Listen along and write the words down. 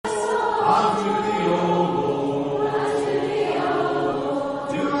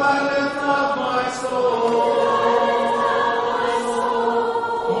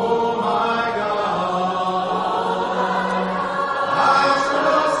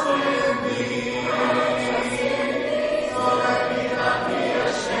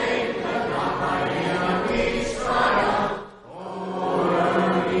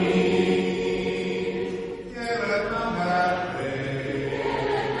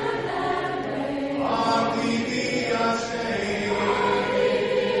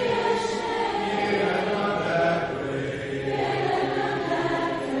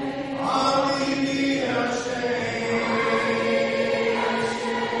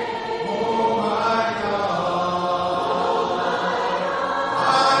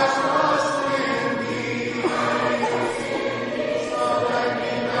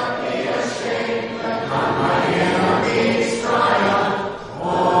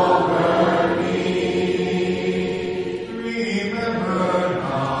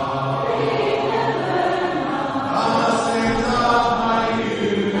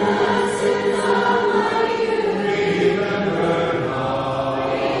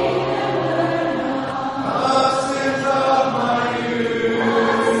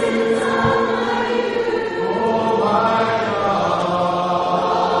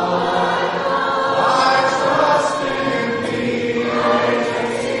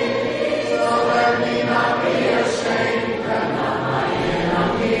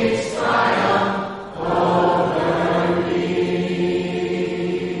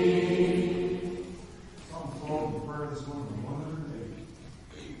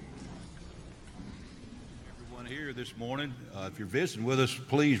If you're visiting with us,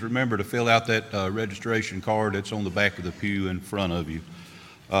 please remember to fill out that registration card that's on the back of the pew in front of you.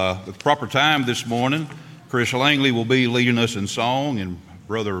 At the proper time this morning, Chris Langley will be leading us in song, and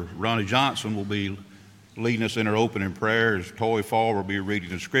Brother Ronnie Johnson will be leading us in our opening prayer, as Toy Fall will be reading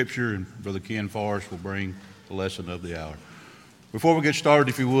the scripture, and Brother Ken Forrest will bring the lesson of the hour. Before we get started,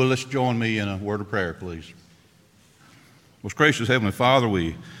 if you will, let's join me in a word of prayer, please. Most gracious Heavenly Father,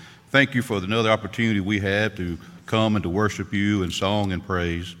 we thank you for another opportunity we have to come and to worship you in song and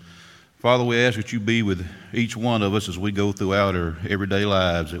praise. Father, we ask that you be with each one of us as we go throughout our everyday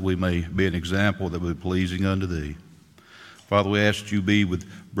lives, that we may be an example that will be pleasing unto thee. Father, we ask that you be with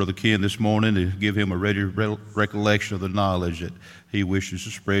Brother Ken this morning and give him a ready recollection of the knowledge that he wishes to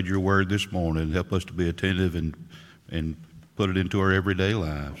spread your word this morning, and help us to be attentive and put it into our everyday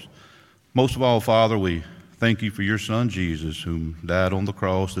lives. Most of all, Father, we thank you for your Son, Jesus, whom died on the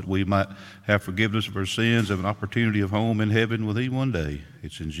cross that we might have forgiveness of our sins, have an opportunity of home in heaven with thee one day.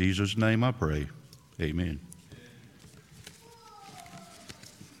 It's in Jesus' name I pray. Amen.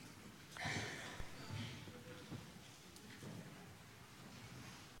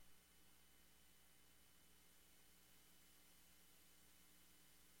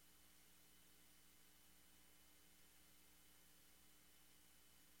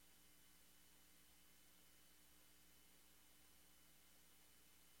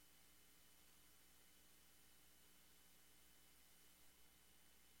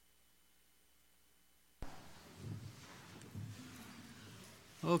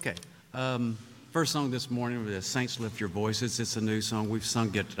 Okay. First song this morning was Saints Lift Your Voices. It's a new song. We've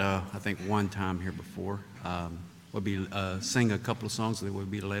sung it, I think, one time here before. We'll be sing a couple of songs, and then we'll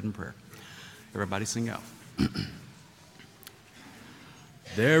be led in prayer. Everybody sing out.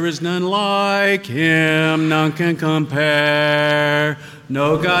 There is none like him, none can compare.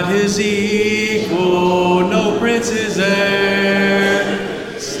 No God his equal, no prince is there.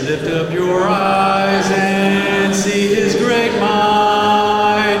 Lift up your eyes and see his great might.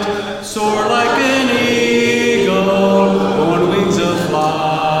 Soar like an eagle on wings of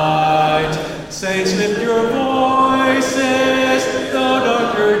flight. Saints, lift your voices, though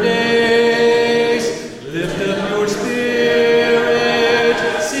darker days. Lift up your spirit,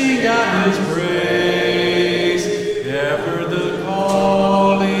 sing out his praise. Ever the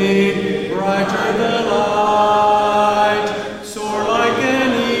calling, brighter the light. Soar like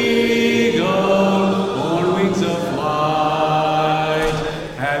an eagle on wings of flight.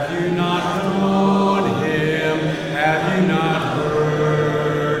 Have you not known him? Have you not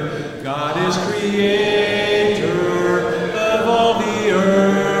heard? God is creator of all the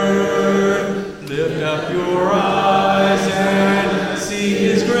earth. Lift up your eyes and see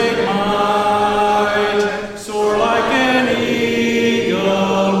his great might. Soar like an eagle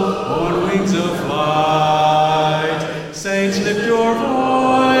on wings of flight. Saints, lift your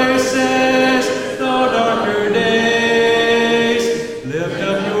voices, though darker days. Lift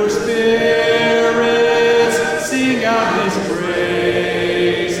up your spirits, sing out his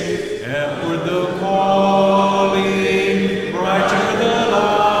praise.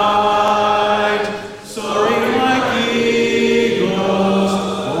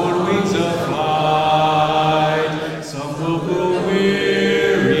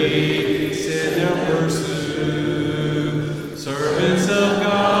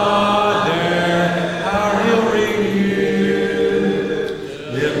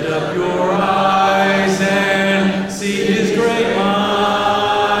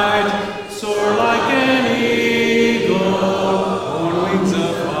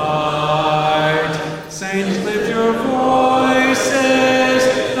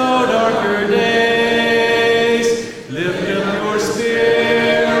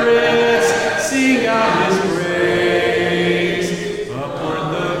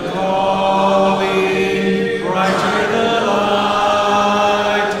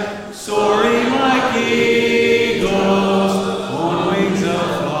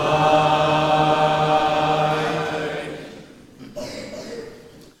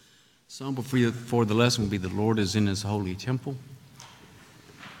 scripture for the lesson will be, "The Lord is in his holy temple."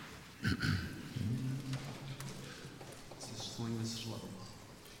 Just swing this slow.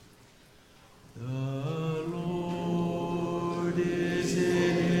 The Lord is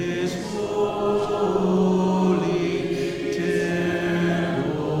in his holy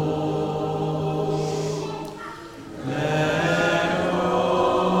temple. Let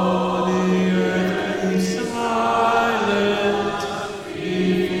all the earth be silent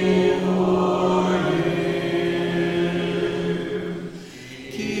before him.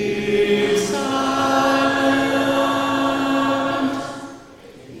 Keep silent.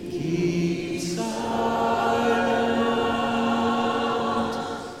 Keep silent.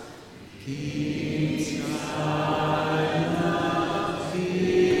 Keep silent before him.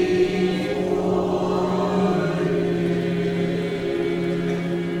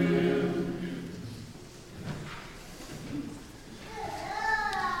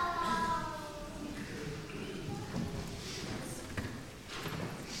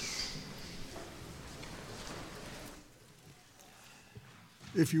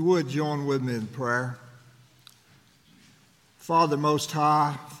 If you would, join with me in prayer. Father Most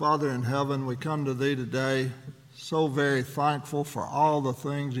High, Father in heaven, we come to Thee today so very thankful for all the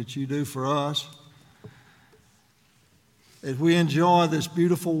things that You do for us. As we enjoy this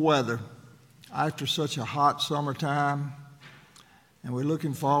beautiful weather after such a hot summertime, and we're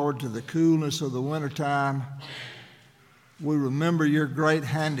looking forward to the coolness of the wintertime, we remember Your great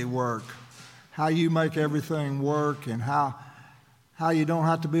handiwork, how You make everything work, and how You don't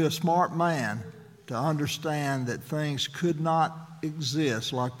have to be a smart man to understand that things could not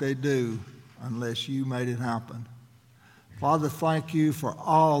exist like they do unless You made it happen. Father, thank You for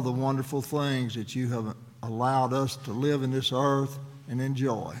all the wonderful things that You have allowed us to live in this earth and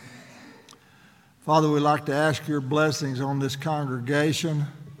enjoy. Father, we'd like to ask Your blessings on this congregation,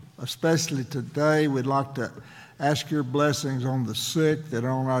 especially today. We'd like to ask Your blessings on the sick that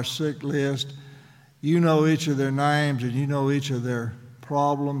are on our sick list. You know each of their names, and You know each of their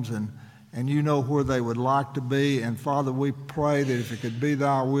problems, and You know where they would like to be. And Father, we pray that if it could be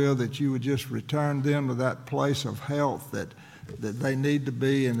Thy will, that You would just return them to that place of health that they need to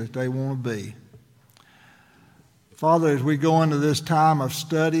be and that they want to be. Father, as we go into this time of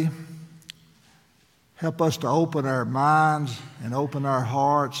study, help us to open our minds and open our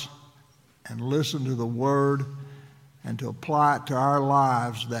hearts and listen to the Word and to apply it to our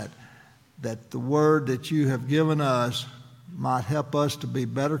lives, that the Word that You have given us might help us to be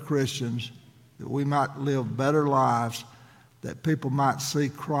better Christians, that we might live better lives, that people might see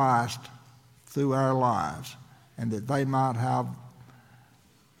Christ through our lives, and that they might have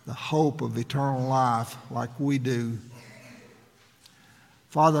the hope of eternal life like we do.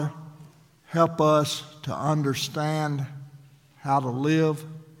 Father, help us to understand how to live.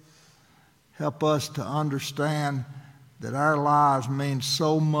 Help us to understand that our lives mean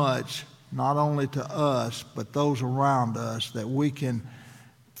so much, not only to us, but those around us, that we can,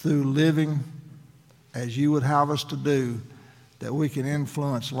 through living as You would have us to do, that we can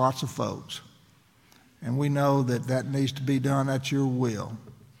influence lots of folks. And we know that that needs to be done at Your will.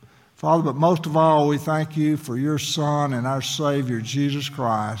 Father, but most of all, we thank You for Your Son and our Savior, Jesus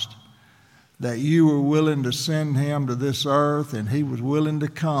Christ, that You were willing to send Him to this earth, and He was willing to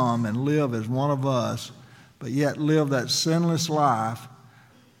come and live as one of us, but yet live that sinless life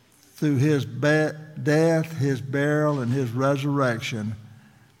through His death, His burial, and His resurrection,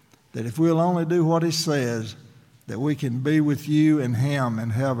 that if we'll only do what He says, that we can be with You and Him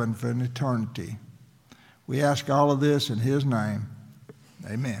in heaven for an eternity. We ask all of this in His name.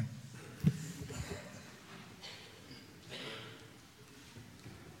 Amen.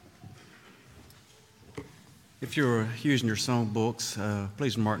 If you're using your song books,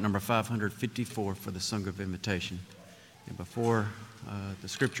 please mark number 554 for the Song of Invitation. And before the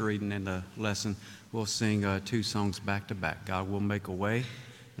scripture reading and the lesson, we'll sing two songs back to back. God Will Make a Way,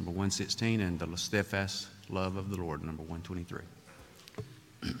 number 116, and the Steadfast Love of the Lord, number 123.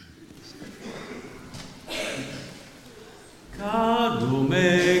 God will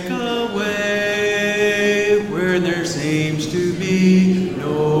make a way where there seems to be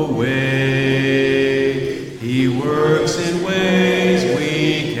no way. He works in ways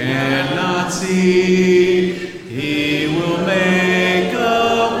we cannot see. He will make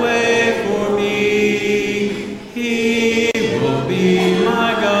a way for me. He will be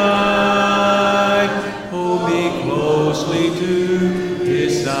my guide. Hold me closely to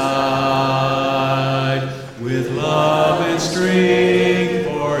His side with love and strength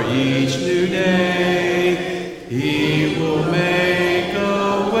for each new day. He will make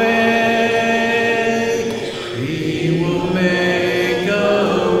a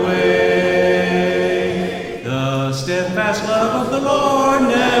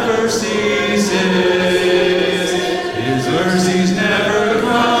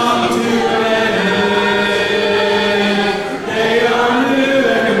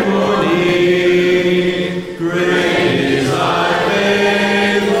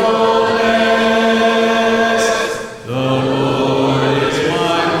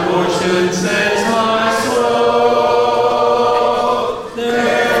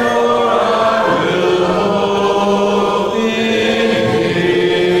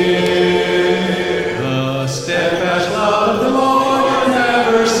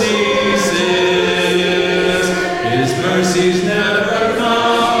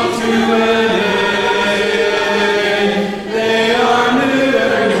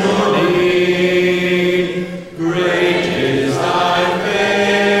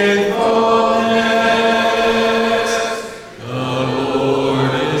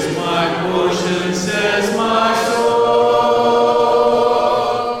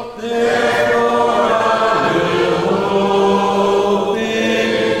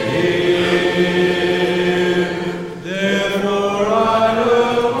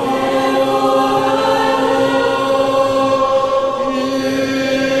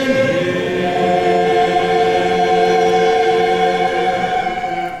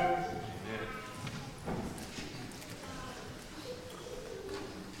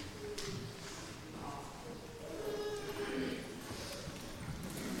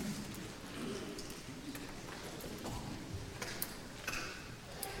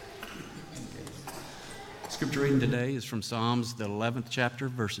Scripture reading today is from Psalms, the 11th chapter,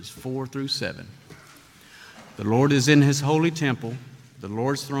 verses 4 through 7. The Lord is in his holy temple. The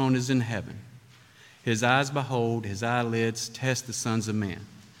Lord's throne is in heaven. His eyes behold, his eyelids test the sons of man.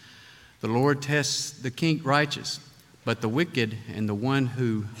 The Lord tests the king righteous, but the wicked and the one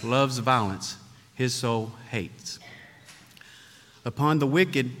who loves violence, his soul hates. Upon the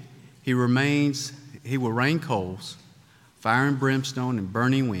wicked he will rain coals, fire and brimstone and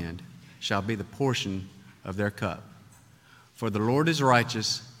burning wind shall be the portion of their cup. For the Lord is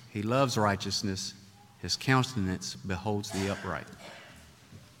righteous, he loves righteousness, his countenance beholds the upright.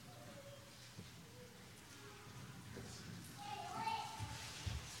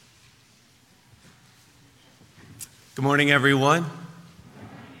 Good morning, everyone.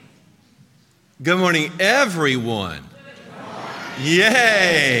 Good morning, everyone.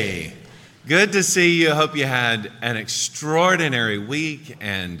 Yay! Good to see you. Hope you had an extraordinary week,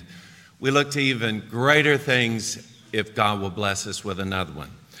 and we look to even greater things if God will bless us with another one.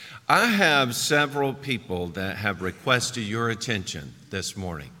 I have several people that have requested your attention this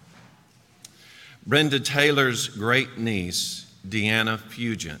morning. Brenda Taylor's great niece, Deanna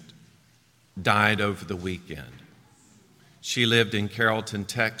Fugent, died over the weekend. She lived in Carrollton,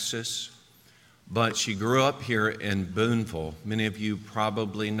 Texas, but she grew up here in Boonville. Many of you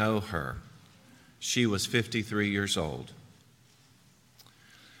probably know her. She was 53 years old.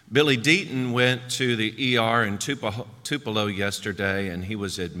 Billy Deaton went to the ER in Tupelo yesterday, and he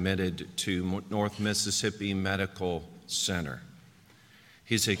was admitted to North Mississippi Medical Center.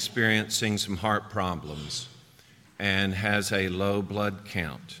 He's experiencing some heart problems and has a low blood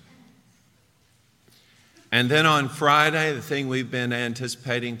count. And then on Friday, the thing we've been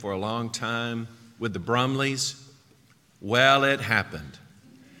anticipating for a long time with the Brumleys, well, it happened.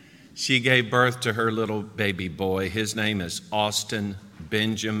 She gave birth to her little baby boy. His name is Austin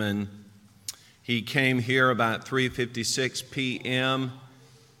Benjamin. He came here about 3:56 p.m.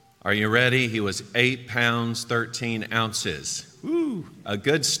 Are you ready? He was 8 pounds, 13 ounces. Woo, a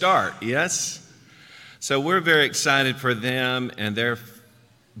good start, yes? So we're very excited for them and their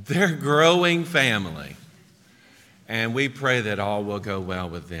growing family. And we pray that all will go well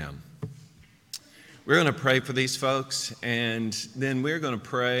with them. We're going to pray for these folks, and then we're going to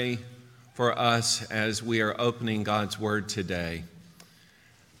pray for us as we are opening God's Word today,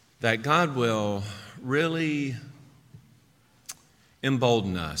 that God will really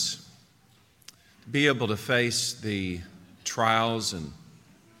embolden us to be able to face the trials and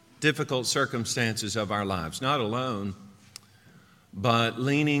difficult circumstances of our lives, not alone, but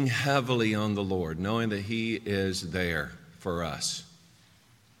leaning heavily on the Lord, knowing that He is there for us.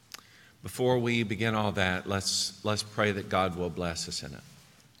 Before we begin all that, let's pray that God will bless us in it.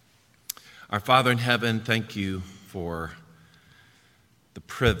 Our Father in heaven, thank you for the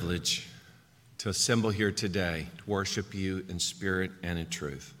privilege to assemble here today to worship you in spirit and in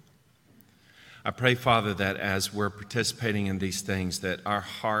truth. I pray, Father, that as we're participating in these things, that our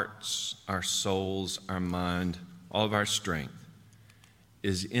hearts, our souls, our mind, all of our strength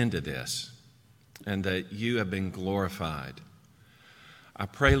is into this, and that you have been glorified. I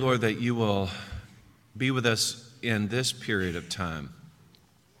pray, Lord, that you will be with us in this period of time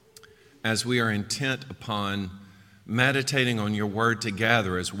as we are intent upon meditating on your word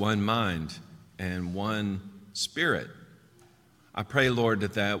together as one mind and one spirit. I pray, Lord,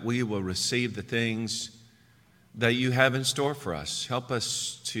 that we will receive the things that you have in store for us. Help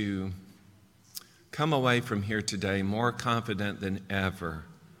us to come away from here today more confident than ever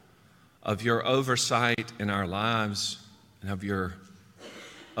of your oversight in our lives and of your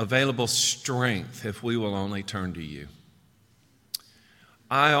available strength if we will only turn to you.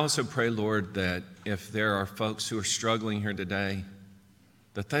 I also pray, Lord, that if there are folks who are struggling here today,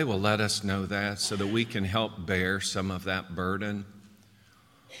 that they will let us know that so that we can help bear some of that burden.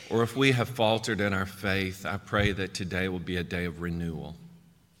 Or if we have faltered in our faith, I pray that today will be a day of renewal.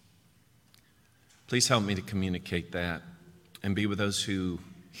 Please help me to communicate that and be with those who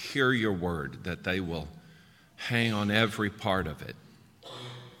hear your word, that they will hang on every part of it.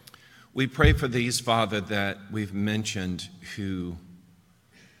 We pray for these, Father, that we've mentioned who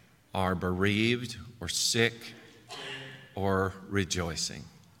are bereaved or sick or rejoicing.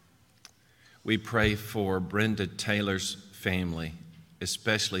 We pray for Brenda Taylor's family,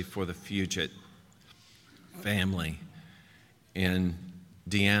 especially for the Fugent family in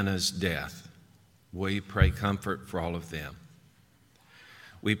Deanna's death. We pray comfort for all of them.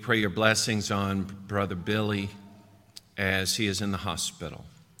 We pray your blessings on Brother Billy as he is in the hospital.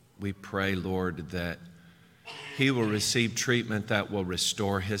 We pray, Lord, that he will receive treatment that will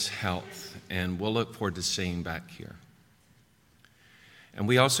restore his health, and we'll look forward to seeing back here. And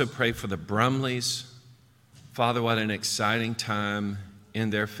we also pray for the Brumleys, Father, what an exciting time in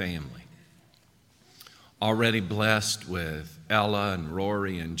their family. Already blessed with Ella and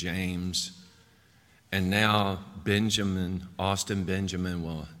Rory and James, and now Austin Benjamin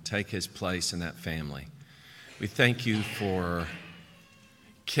will take his place in that family. We thank you for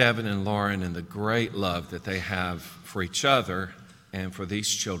Kevin and Lauren and the great love that they have for each other and for these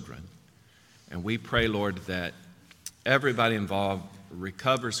children. And we pray, Lord, that everybody involved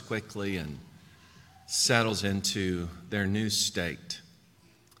recovers quickly and settles into their new state.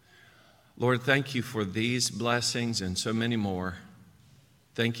 Lord, thank you for these blessings and so many more.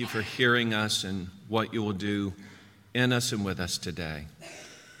 Thank you for hearing us and what you will do in us and with us today.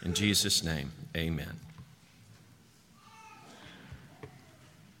 In Jesus' name, amen.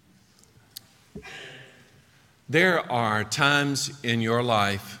 There are times in your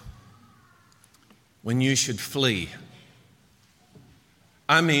life when you should flee.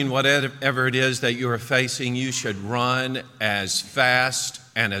 I mean, whatever it is that you are facing, you should run as fast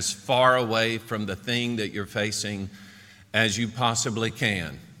and as far away from the thing that you're facing as you possibly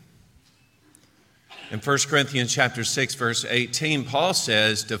can. In 1 Corinthians chapter 6, verse 18, Paul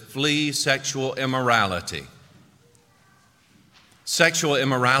says to flee sexual immorality. Sexual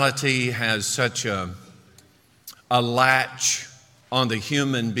immorality has such a latch on the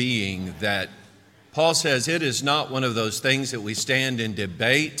human being that Paul says it is not one of those things that we stand in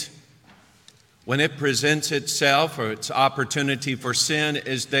debate. When it presents itself or its opportunity for sin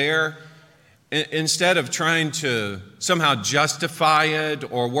is there, instead of trying to somehow justify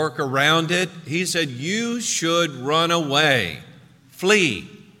it or work around it, he said, you should run away, flee.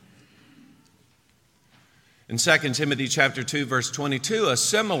 In 2 Timothy chapter 2, verse 22, a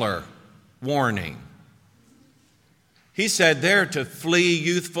similar warning. He said there to flee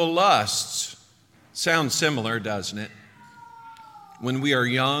youthful lusts. Sounds similar, doesn't it? When we are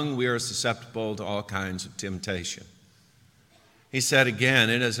young, we are susceptible to all kinds of temptation. He said again,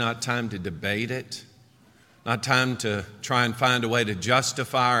 it is not time to debate it, not time to try and find a way to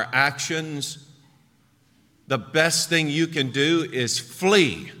justify our actions. The best thing you can do is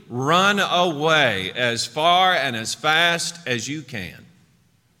flee, run away as far and as fast as you can.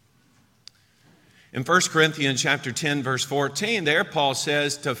 In 1 Corinthians chapter 10, verse 14, there Paul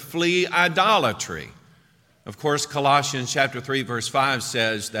says to flee idolatry. Of course, Colossians chapter 3, verse 5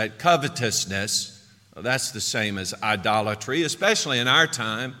 says that covetousness, that's the same as idolatry, especially in our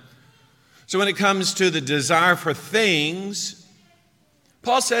time. So when it comes to the desire for things,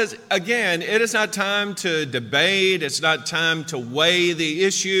 Paul says, again, it is not time to debate. It's not time to weigh the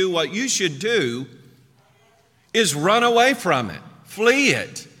issue. What you should do is run away from it, flee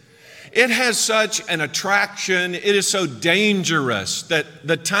it. It has such an attraction. It is so dangerous that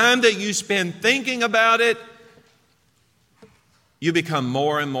the time that you spend thinking about it, you become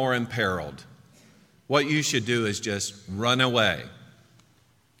more and more imperiled. What you should do is just run away.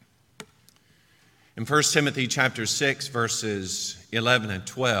 In 1 Timothy chapter 6, verses 11 and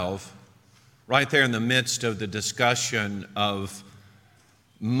 12, right there in the midst of the discussion of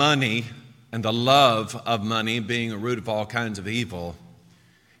money and the love of money being a root of all kinds of evil,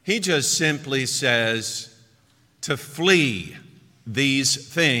 he just simply says to flee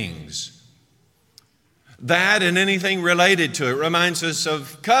these things. That and anything related to it reminds us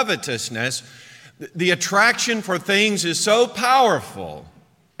of covetousness. The attraction for things is so powerful,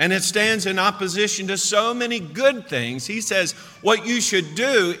 and it stands in opposition to so many good things. He says what you should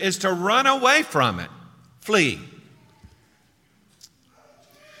do is to run away from it, flee.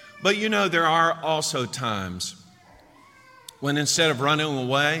 But you know, there are also times when instead of running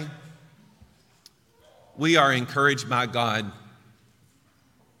away, we are encouraged by God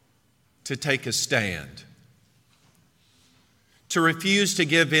to take a stand, to refuse to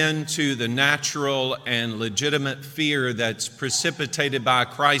give in to the natural and legitimate fear that's precipitated by a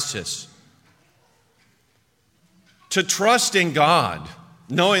crisis, to trust in God,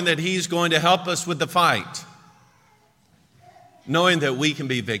 knowing that He's going to help us with the fight, knowing that we can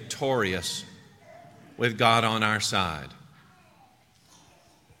be victorious with God on our side.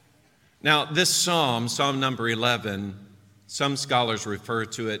 Now, this psalm, Psalm number 11, some scholars refer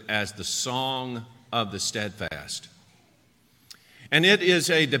to it as the Song of the Steadfast. And it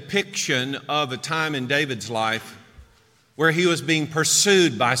is a depiction of a time in David's life where he was being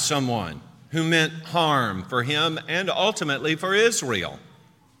pursued by someone who meant harm for him and ultimately for Israel.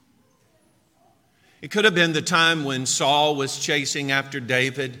 It could have been the time when Saul was chasing after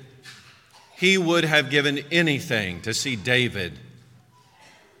David. He would have given anything to see David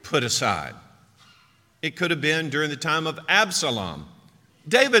put aside. It could have been during the time of Absalom,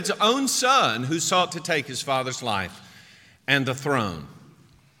 David's own son, who sought to take his father's life and the throne.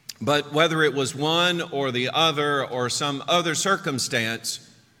 But whether it was one or the other or some other circumstance,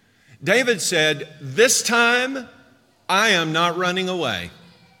 David said, "This time I am not running away.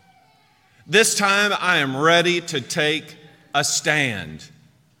 This time I am ready to take a stand.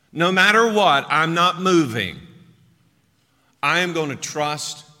 No matter what, I'm not moving. I am going to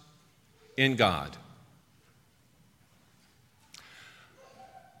trust in God."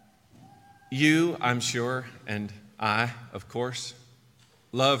 You, I'm sure, and I, of course,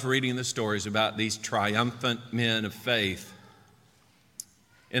 love reading the stories about these triumphant men of faith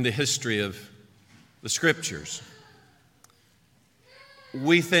in the history of the Scriptures.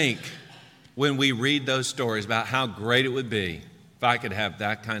 We think when we read those stories about how great it would be if I could have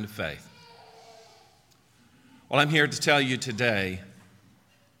that kind of faith. Well, I'm here to tell you today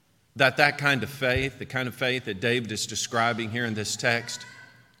that that kind of faith, the kind of faith that David is describing here in this text,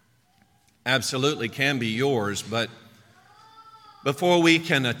 absolutely can be yours, but before we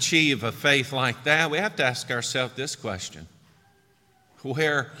can achieve a faith like that, we have to ask ourselves this question: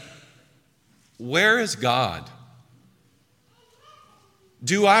 Where is God?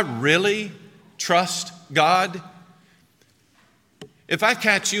 Do I really trust God? If I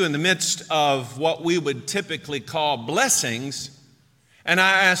catch you in the midst of what we would typically call blessings, and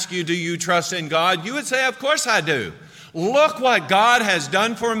I ask you, do you trust in God? You would say, of course I do. Look what God has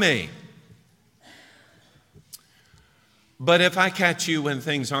done for me. But if I catch you when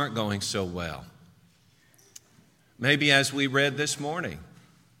things aren't going so well, maybe as we read this morning,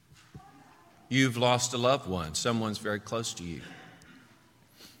 you've lost a loved one, someone's very close to you.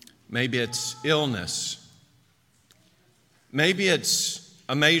 Maybe it's illness. Maybe it's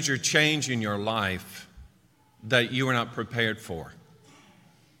a major change in your life that you were not prepared for.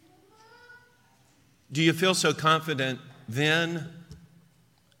 Do you feel so confident then?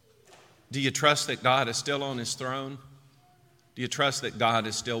 Do you trust that God is still on His throne? Do you trust that God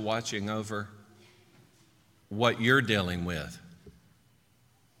is still watching over what you're dealing with?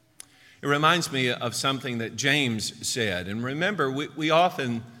 It reminds me of something that James said. And remember, we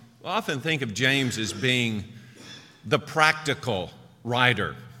often think of James as being the practical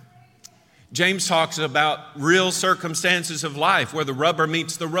writer. James talks about real circumstances of life where the rubber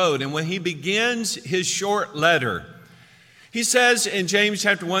meets the road. And when he begins his short letter, he says in James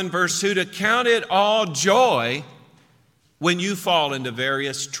chapter 1, verse 2, to count it all joy when you fall into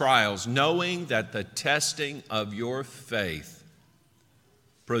various trials, knowing that the testing of your faith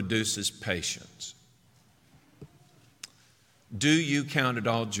produces patience. Do you count it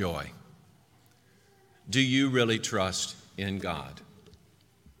all joy? Do you really trust in God?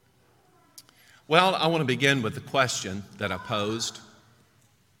 Well, I want to begin with the question that I posed.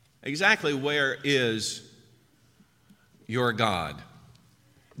 Exactly where is your God?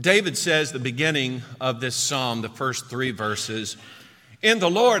 David says, the beginning of this psalm, the first 3 verses, "In the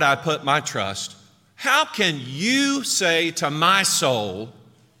Lord I put my trust. How can you say to my soul,"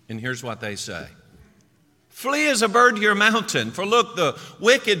 and here's what they say, "Flee as a bird to your mountain, for look, the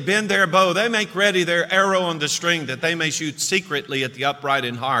wicked bend their bow. They make ready their arrow on the string, that they may shoot secretly at the upright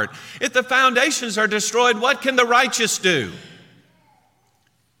in heart. If the foundations are destroyed, what can the righteous do?"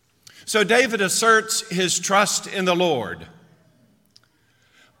 So David asserts his trust in the Lord.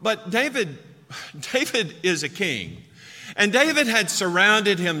 But David is a king, and David had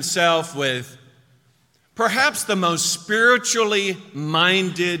surrounded himself with perhaps the most spiritually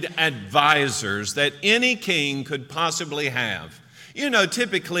minded advisors that any king could possibly have. You know,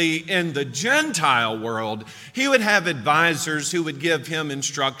 typically in the Gentile world, he would have advisors who would give him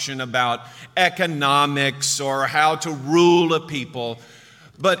instruction about economics or how to rule a people.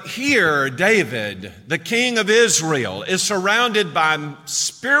 But here, David, the king of Israel, is surrounded by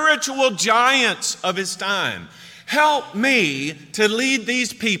spiritual giants of his time. Help me to lead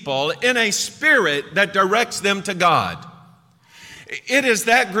these people in a spirit that directs them to God. It is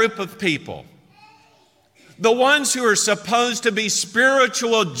that group of people, the ones who are supposed to be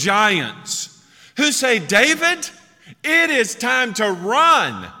spiritual giants, who say, "David, it is time to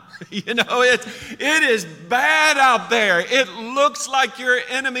run." You know, it is bad out there. It looks like your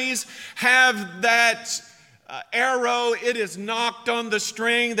enemies have that arrow. It is knocked on the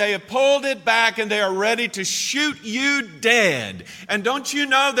string. They have pulled it back and they are ready to shoot you dead. And don't you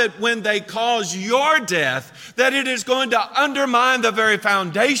know that when they cause your death, that it is going to undermine the very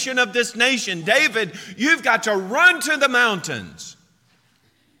foundation of this nation? David, you've got to run to the mountains.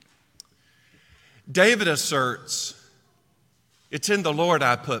 David asserts, "It's in the Lord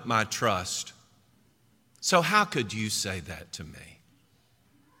I put my trust." So how could you say that to me?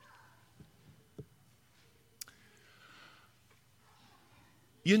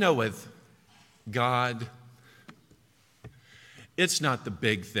 You know, with God, It's not the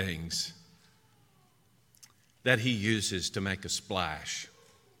big things that he uses to make a splash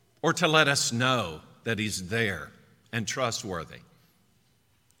or to let us know that he's there and trustworthy.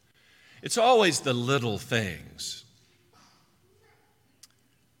 It's always the little things.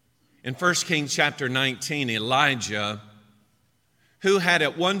 In 1 Kings chapter 19, Elijah, who had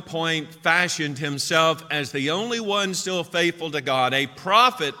at one point fashioned himself as the only one still faithful to God, a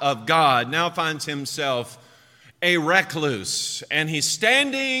prophet of God, now finds himself a recluse, and he's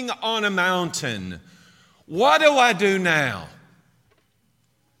standing on a mountain. What do I do now?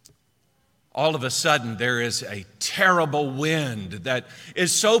 All of a sudden, there is a terrible wind that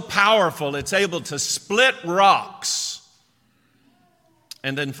is so powerful it's able to split rocks.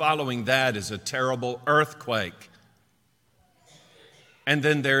 And then following that is a terrible earthquake. And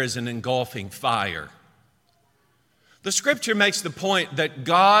then there is an engulfing fire. The scripture makes the point that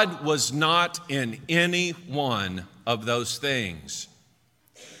God was not in any one of those things.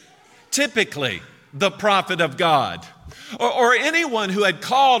 Typically, the prophet of God or anyone who had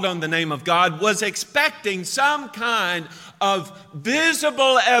called on the name of God was expecting some kind of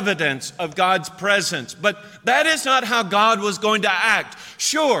visible evidence of God's presence. But that is not how God was going to act.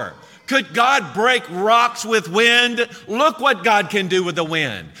 Sure, could God break rocks with wind? Look what God can do with the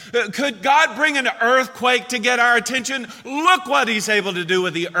wind. Could God bring an earthquake to get our attention? Look what he's able to do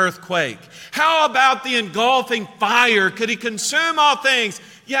with the earthquake. How about the engulfing fire? Could he consume all things?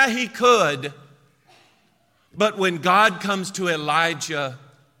 Yeah, he could. But when God comes to Elijah,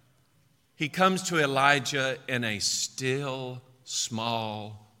 he comes to Elijah in a still,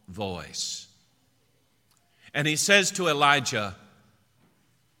 small voice. And he says to Elijah,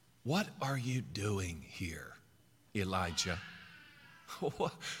 "What are you doing here, Elijah?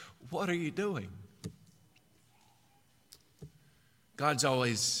 What are you doing?" God's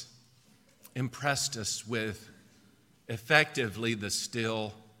always impressed us with effectively the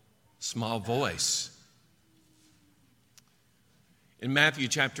still, small voice. In Matthew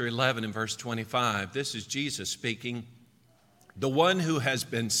chapter 11 and verse 25, this is Jesus speaking, "The one who has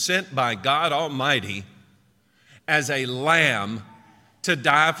been sent by God Almighty as a lamb to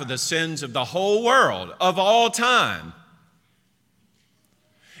die for the sins of the whole world, of all time."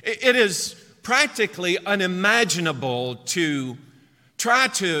 It is practically unimaginable to try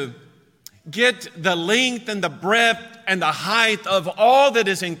to get the length and the breadth and the height of all that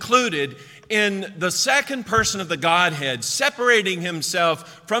is included in the second person of the Godhead, separating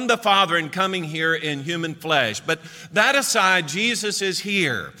himself from the Father and coming here in human flesh. But that aside, Jesus is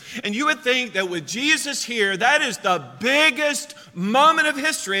here. And you would think that with Jesus here, that is the biggest moment of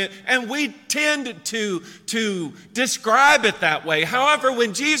history, and we tend to describe it that way. However,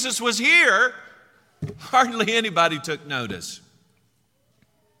 when Jesus was here, hardly anybody took notice.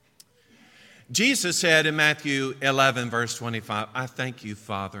 Jesus said in Matthew 11, verse 25, "I thank you,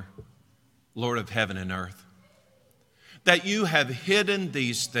 Father, Lord of heaven and earth, that you have hidden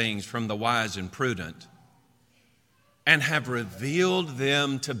these things from the wise and prudent and have revealed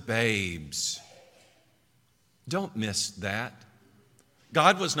them to babes." Don't miss that.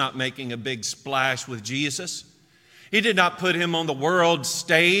 God was not making a big splash with Jesus. He did not put him on the world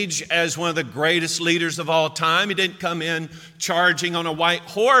stage as one of the greatest leaders of all time. He didn't come in charging on a white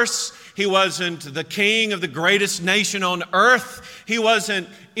horse. He wasn't the king of the greatest nation on earth. He wasn't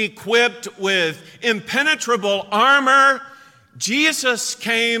equipped with impenetrable armor. Jesus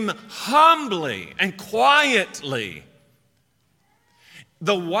came humbly and quietly.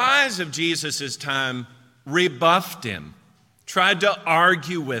 The wise of Jesus' time rebuffed him, tried to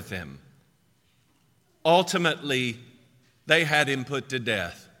argue with him. Ultimately, they had him put to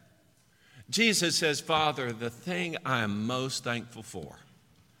death. Jesus says, "Father, the thing I am most thankful for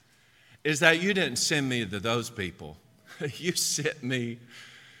is that you didn't send me to those people. You sent me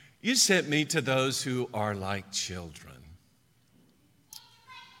to those who are like children."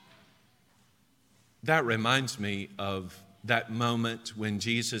 That reminds me of that moment when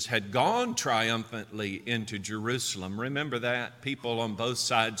Jesus had gone triumphantly into Jerusalem. Remember that? People on both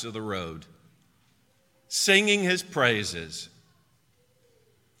sides of the road singing his praises.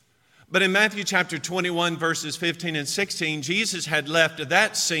 But in Matthew chapter 21, verses 15 and 16, Jesus had left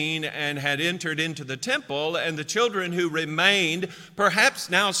that scene and had entered into the temple, and the children who remained, perhaps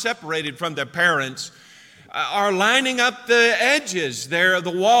now separated from their parents, are lining up the edges there of the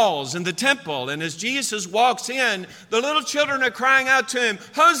walls in the temple. And as Jesus walks in, the little children are crying out to him,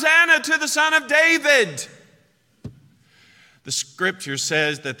 "Hosanna to the Son of David!" The scripture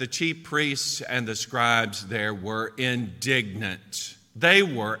says that the chief priests and the scribes there were indignant. They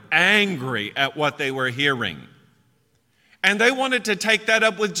were angry at what they were hearing. And they wanted to take that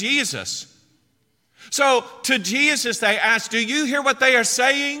up with Jesus. So to Jesus they asked, do you hear what they are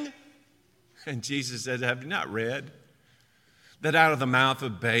saying? And Jesus said, have you not read that out of the mouth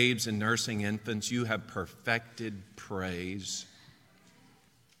of babes and nursing infants you have perfected praise?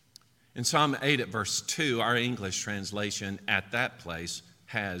 In Psalm 8 at verse 2, our English translation at that place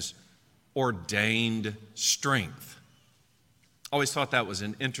has ordained strength. Always thought that was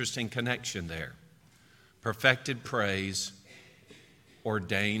an interesting connection there. Perfected praise,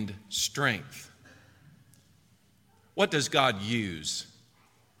 ordained strength. What does God use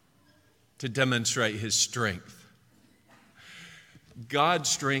to demonstrate his strength? God's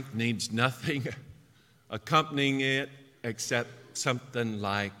strength needs nothing accompanying it except something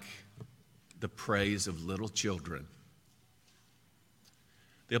like the praise of little children.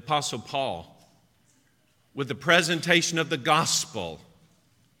 The Apostle Paul, with the presentation of the gospel,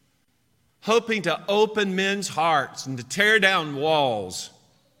 hoping to open men's hearts and to tear down walls,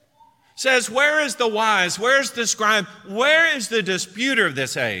 says, where is the wise? Where is the scribe? Where is the disputer of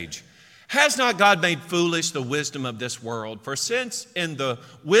this age? Has not God made foolish the wisdom of this world? For since in the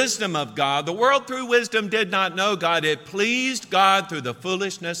wisdom of God, the world through wisdom did not know God, it pleased God through the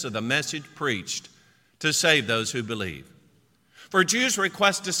foolishness of the message preached to save those who believe. For Jews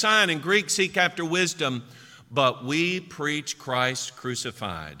request a sign and Greeks seek after wisdom, but we preach Christ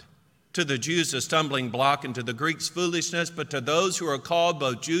crucified. To the Jews a stumbling block, and to the Greeks foolishness, but to those who are called,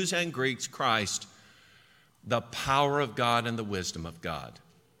 both Jews and Greeks, Christ, the power of God and the wisdom of God.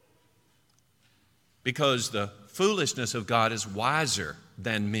 Because the foolishness of God is wiser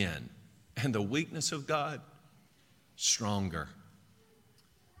than men, and the weakness of God stronger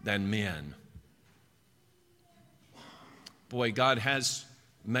than men. Boy, God has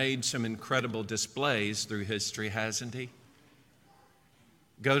made some incredible displays through history, hasn't he?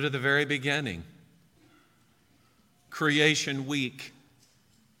 Go to the very beginning. Creation week.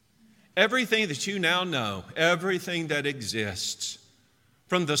 Everything that you now know, everything that exists,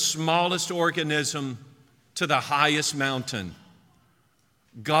 from the smallest organism to the highest mountain,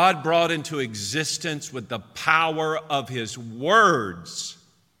 God brought into existence with the power of his words.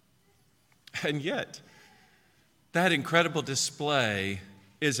 And yet, that incredible display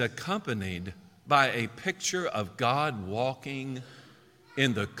is accompanied by a picture of God walking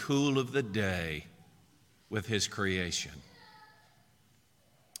in the cool of the day with his creation.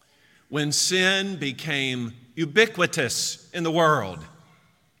 When sin became ubiquitous in the world,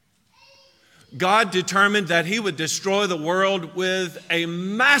 God determined that he would destroy the world with a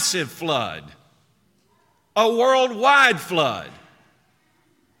massive flood, a worldwide flood.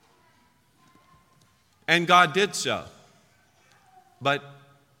 And God did so. But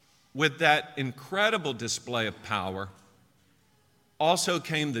with that incredible display of power, also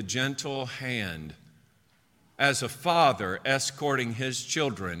came the gentle hand as a father escorting his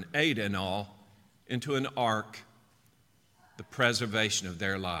children, 8 in all, into an ark, the preservation of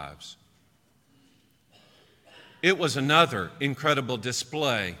their lives. It was another incredible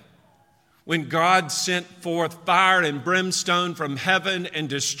display when God sent forth fire and brimstone from heaven and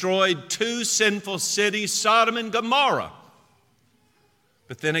destroyed 2 sinful cities, Sodom and Gomorrah.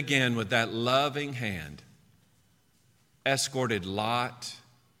 But then again, with that loving hand, escorted Lot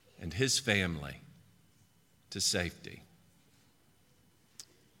and his family to safety.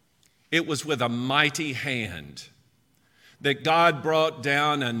 It was with a mighty hand that God brought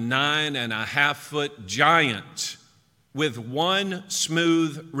down a 9.5-foot giant with 1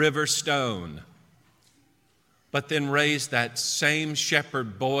 smooth river stone, but then raised that same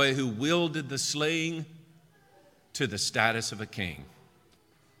shepherd boy who wielded the sling to the status of a king.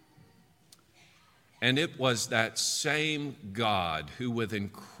 And it was that same God who, with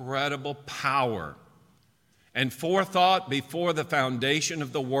incredible power and forethought before the foundation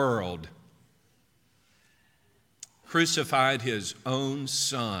of the world, crucified his own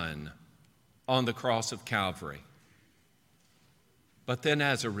son on the cross of Calvary. But then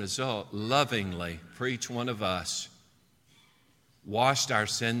as a result, lovingly for each one of us, washed our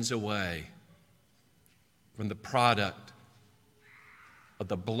sins away from the product of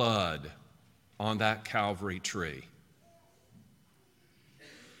the blood on that Calvary tree.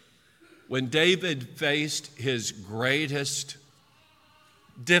 When David faced his greatest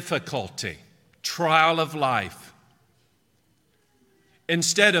difficulty, trial of life,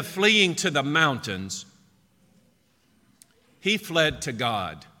 instead of fleeing to the mountains, he fled to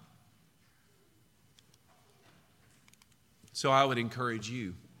God. So I would encourage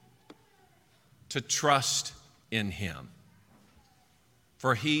you to trust in him,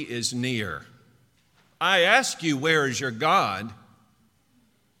 for he is near. I ask you, where is your God?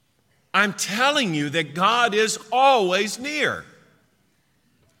 I'm telling you that God is always near.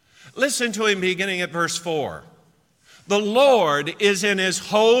 Listen to him beginning at verse 4. The Lord is in his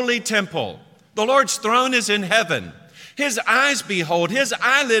holy temple. The Lord's throne is in heaven. His eyes behold, his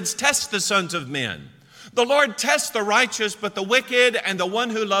eyelids test the sons of men. The Lord tests the righteous, but the wicked and the one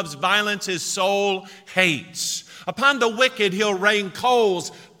who loves violence his soul hates. Upon the wicked he'll rain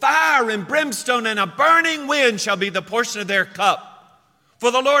coals, fire and brimstone, and a burning wind shall be the portion of their cup.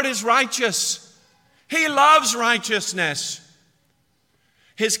 For the Lord is righteous. He loves righteousness.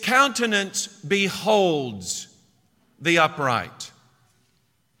 His countenance beholds the upright.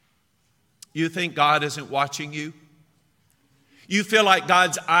 You think God isn't watching you? You feel like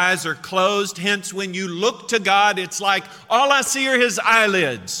God's eyes are closed, hence when you look to God, it's like, all I see are his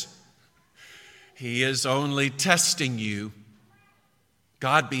eyelids. He is only testing you.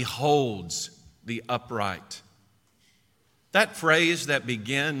 God beholds the upright. That phrase that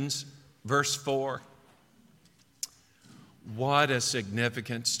begins verse 4, what a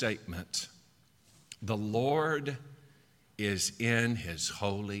significant statement. The Lord is in his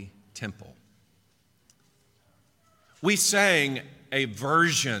holy temple. We sang a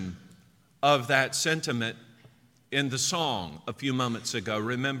version of that sentiment in the song a few moments ago,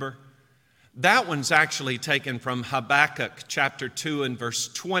 remember? That one's actually taken from Habakkuk chapter 2 and verse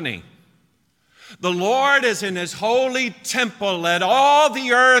 20. The Lord is in his holy temple. Let all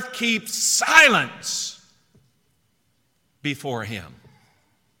the earth keep silence before him.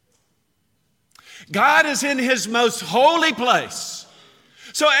 God is in his most holy place.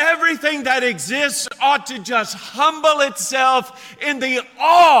 So everything that exists ought to just humble itself in the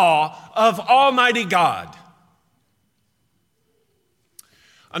awe of Almighty God.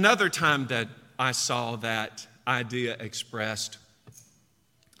 Another time that I saw that idea expressed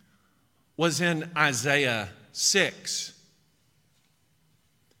was in Isaiah 6.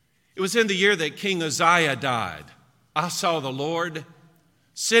 It was in the year that King Uzziah died. I saw the Lord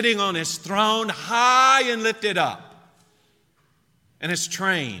sitting on his throne, high and lifted up. And his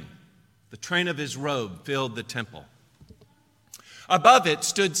train, the train of his robe, filled the temple. Above it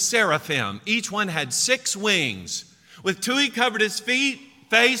stood seraphim. Each one had 6 wings. With 2 he covered his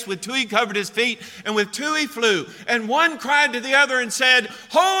face, with 2 he covered his feet, and with 2 he flew. And one cried to the other and said,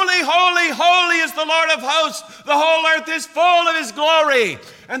 Holy, holy, holy is the Lord of hosts. The whole earth is full of his glory.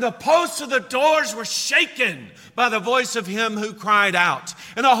 And the posts of the doors were shaken by the voice of him who cried out.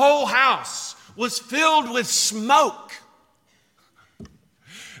 And the whole house was filled with smoke.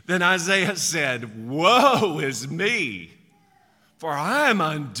 Then Isaiah said, Woe is me, for I am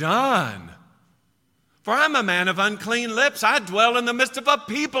undone. For I'm a man of unclean lips. I dwell in the midst of a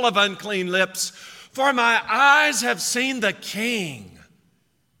people of unclean lips. For my eyes have seen the King,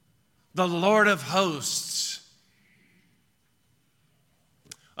 the Lord of hosts.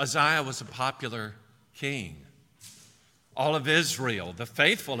 Uzziah was a popular king. All of Israel, the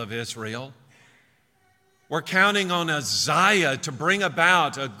faithful of Israel, we're counting on Uzziah to bring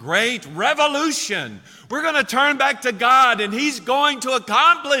about a great revolution. We're going to turn back to God and he's going to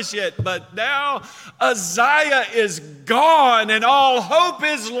accomplish it. But now Uzziah is gone and all hope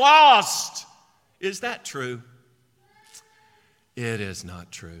is lost. Is that true? It is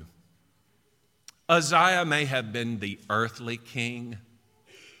not true. Uzziah may have been the earthly king,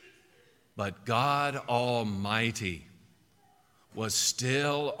 but God Almighty was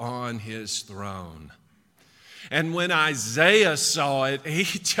still on his throne. And when Isaiah saw it, he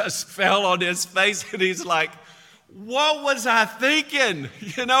just fell on his face and he's like, what was I thinking?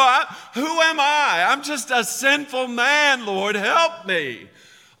 Who am I? I'm just a sinful man, Lord, help me.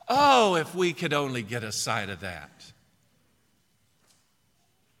 Oh, if we could only get a sight of that.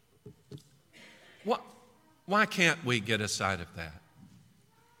 Why can't we get a sight of that?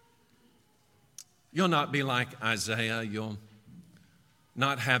 You'll not be like Isaiah. You'll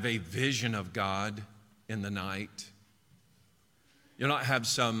not have a vision of God in the night. You'll not have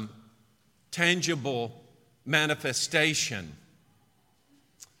some tangible manifestation.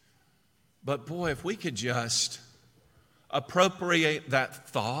 But boy, if we could just appropriate that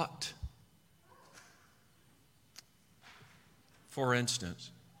thought. For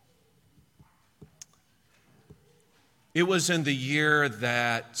instance, it was in the year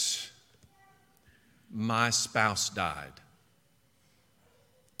that my spouse died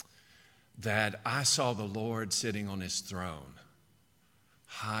that I saw the Lord sitting on his throne,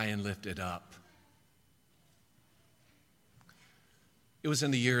 high and lifted up. It was in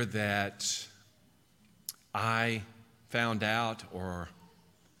the year that I found out, or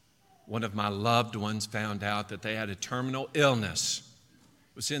one of my loved ones found out, that they had a terminal illness.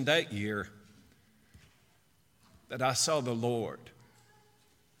 It was in that year that I saw the Lord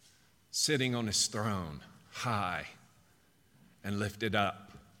sitting on his throne, high and lifted up.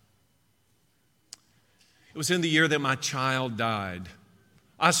 It was in the year that my child died.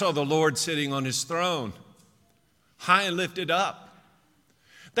 I saw the Lord sitting on his throne, high and lifted up.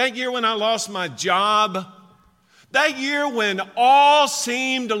 That year when I lost my job, that year when all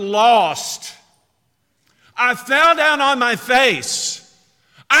seemed lost, I fell down on my face.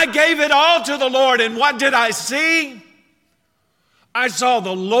 I gave it all to the Lord, and what did I see? I saw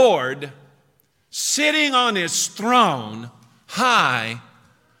the Lord sitting on his throne, high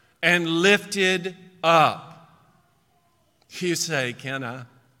and lifted up. You say, can I?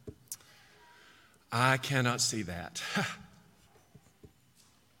 I cannot see that.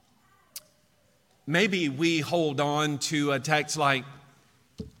 Maybe we hold on to a text like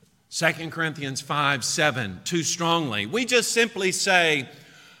 2 Corinthians 5:7 too strongly. We just simply say,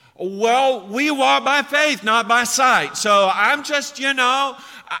 well, we walk by faith, not by sight. So I'm just,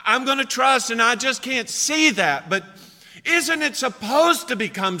 I'm going to trust, and I just can't see that. But isn't it supposed to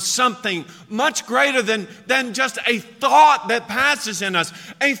become something much greater than just a thought that passes in us,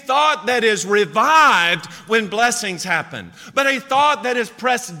 a thought that is revived when blessings happen, but a thought that is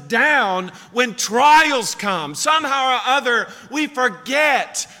pressed down when trials come? Somehow or other, we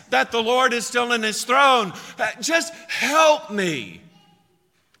forget that the Lord is still in his throne. Just help me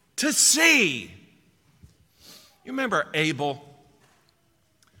to see. You remember Abel?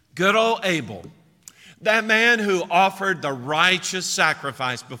 Good old Abel. That man who offered the righteous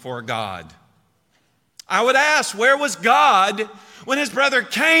sacrifice before God. I would ask, where was God when his brother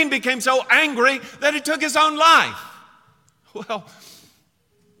Cain became so angry that he took his own life? Well,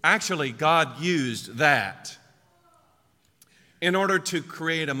 actually, God used that in order to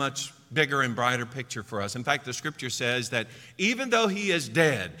create a much bigger and brighter picture for us. In fact, the scripture says that even though he is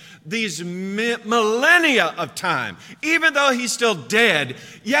dead, these millennia of time, even though he's still dead,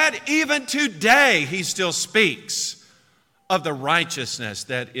 yet even today he still speaks of the righteousness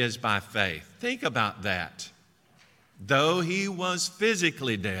that is by faith. Think about that. Though he was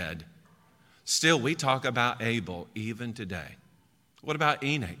physically dead, still we talk about Abel even today. What about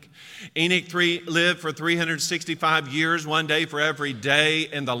Enoch? Enoch lived for 365 years, one day for every day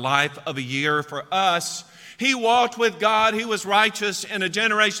in the life of a year for us. He walked with God. He was righteous in a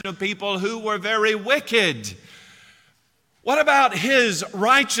generation of people who were very wicked. What about his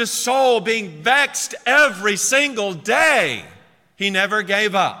righteous soul being vexed every single day? He never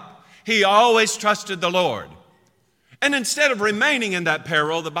gave up. He always trusted the Lord. And instead of remaining in that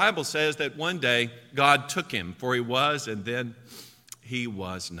peril, the Bible says that one day God took him, for he was, and then he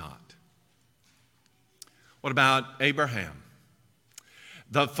was not. What about Abraham?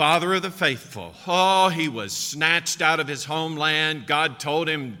 The father of the faithful. Oh, he was snatched out of his homeland. God told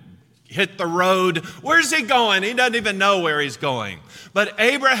him, hit the road. Where's he going? He doesn't even know where he's going. But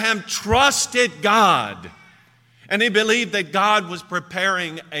Abraham trusted God. And he believed that God was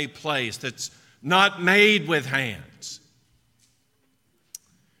preparing a place that's not made with hands.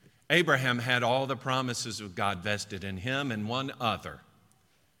 Abraham had all the promises of God vested in him and one other,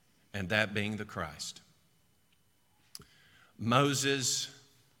 and that being the Christ. Moses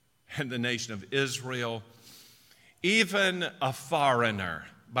and the nation of Israel, even a foreigner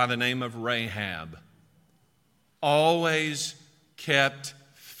by the name of Rahab, always kept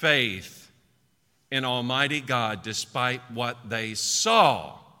faith in Almighty God despite what they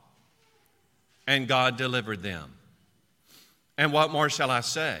saw, and God delivered them. And what more shall I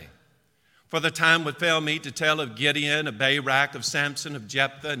say? For the time would fail me to tell of Gideon, of Barak, of Samson, of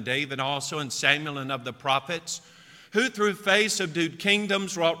Jephthah, and David also, and Samuel, and of the prophets, who through faith subdued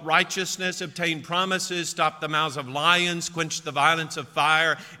kingdoms, wrought righteousness, obtained promises, stopped the mouths of lions, quenched the violence of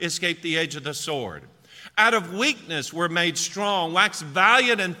fire, escaped the edge of the sword. Out of weakness were made strong, waxed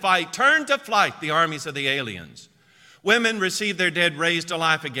valiant in fight, turned to flight the armies of the aliens. Women received their dead raised to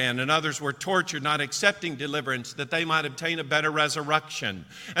life again, and others were tortured, not accepting deliverance, that they might obtain a better resurrection.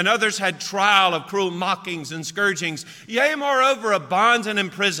 And others had trial of cruel mockings and scourgings, yea, moreover, of bonds and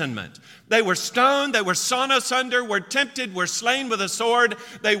imprisonment. They were stoned, they were sawn asunder, were tempted, were slain with a sword.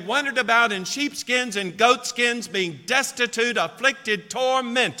 They wandered about in sheepskins and goatskins, being destitute, afflicted,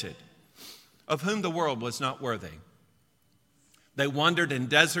 tormented, of whom the world was not worthy. They wandered in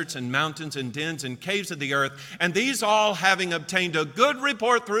deserts and mountains and dens and caves of the earth, and these all, having obtained a good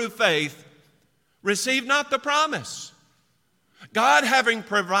report through faith, received not the promise. God having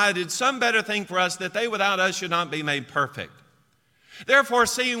provided some better thing for us, that they without us should not be made perfect. Therefore,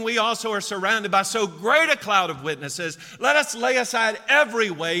 seeing we also are surrounded by so great a cloud of witnesses, let us lay aside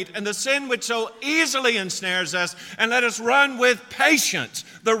every weight and the sin which so easily ensnares us, and let us run with patience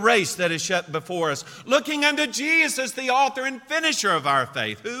the race that is set before us, looking unto Jesus, the author and finisher of our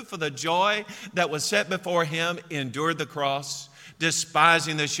faith, who for the joy that was set before him endured the cross,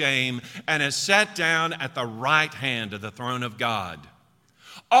 despising the shame, and is set down at the right hand of the throne of God.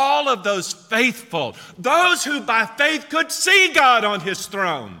 All of those faithful, those who by faith could see God on his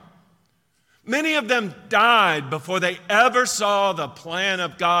throne, many of them died before they ever saw the plan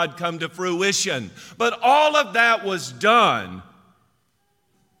of God come to fruition. But all of that was done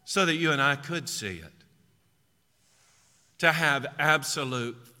so that you and I could see it. To have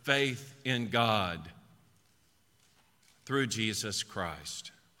absolute faith in God through Jesus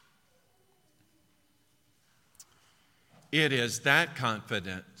Christ. It is that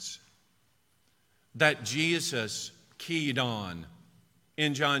confidence that Jesus keyed on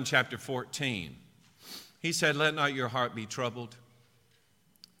in John chapter 14. He said, "Let not your heart be troubled.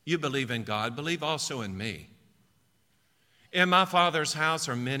 You believe in God, believe also in me. In my Father's house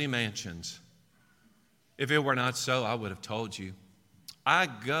are many mansions. If it were not so, I would have told you. I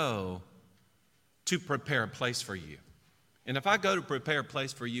go to prepare a place for you. And if I go to prepare a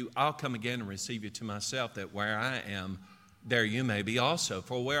place for you, I'll come again and receive you to myself, that where I am, there you may be also.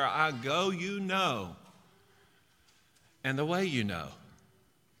 For where I go, you know, and the way you know."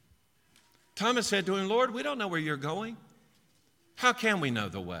 Thomas said to him, "Lord, we don't know where you're going. How can we know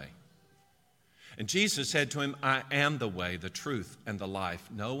the way?" And Jesus said to him, "I am the way, the truth, and the life.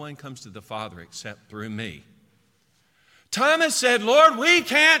 No one comes to the Father except through me." Thomas said, "Lord, we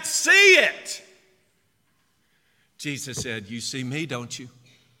can't see it." Jesus said, "You see me, don't you?"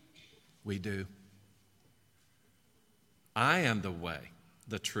 We do. I am the way,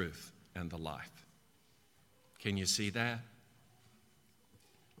 the truth, and the life. Can you see that?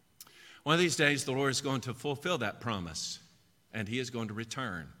 One of these days, the Lord is going to fulfill that promise, and he is going to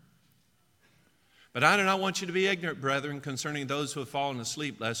return. But I do not want you to be ignorant, brethren, concerning those who have fallen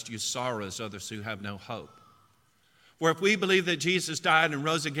asleep, lest you sorrow as others who have no hope. For if we believe that Jesus died and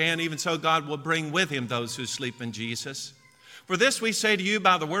rose again, even so God will bring with him those who sleep in Jesus. For this we say to you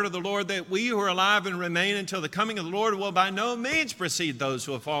by the word of the Lord, that we who are alive and remain until the coming of the Lord will by no means precede those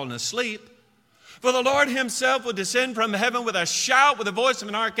who have fallen asleep. For the Lord himself will descend from heaven with a shout, with the voice of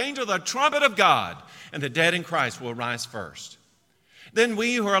an archangel, the trumpet of God, and the dead in Christ will rise first. Then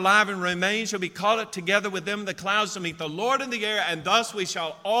we who are alive and remain shall be caught up together with them in the clouds to meet the Lord in the air, and thus we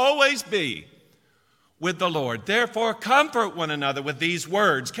shall always be with the Lord. Therefore, comfort one another with these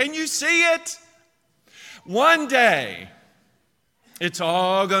words. Can you see it? One day, it's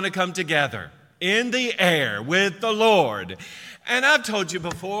all going to come together in the air with the Lord. And I've told you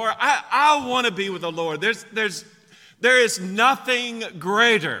before, I want to be with the Lord. There is nothing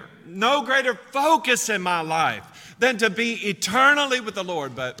greater, no greater focus in my life than to be eternally with the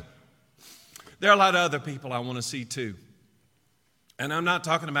Lord. But there are a lot of other people I want to see too. And I'm not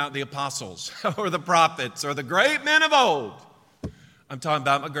talking about the apostles or the prophets or the great men of old. I'm talking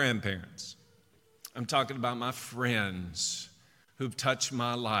about my grandparents. I'm talking about my friends who've touched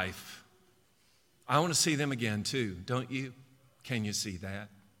my life. I want to see them again too, don't you? Can you see that?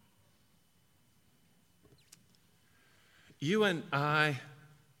 You and I,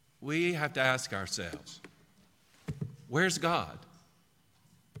 we have to ask ourselves, where's God?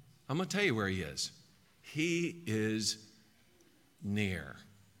 I'm going to tell you where he is. He is near.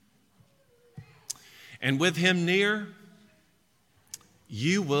 And with him near,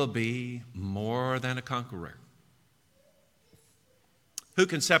 you will be more than a conqueror. Who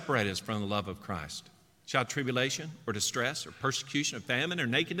can separate us from the love of Christ? Shall tribulation or distress or persecution or famine or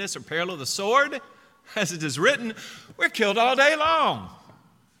nakedness or peril of the sword? As it is written, we're killed all day long.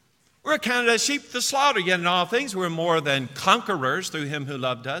 We're counted as sheep to the slaughter, yet in all things we're more than conquerors through him who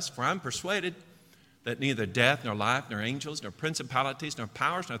loved us. For I'm persuaded that neither death, nor life, nor angels, nor principalities, nor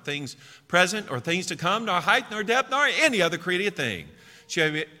powers, nor things present, or things to come, nor height, nor depth, nor any other created thing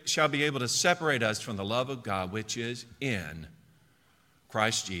shall be able to separate us from the love of God, which is in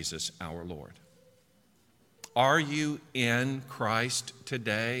Christ Jesus our Lord. Are you in Christ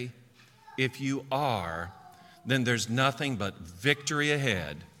today? If you are, then there's nothing but victory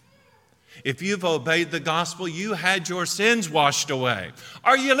ahead. If you've obeyed the gospel, you had your sins washed away.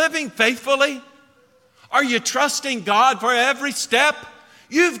 Are you living faithfully? Are you trusting God for every step?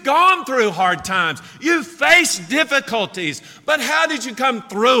 You've gone through hard times. You've faced difficulties. But how did you come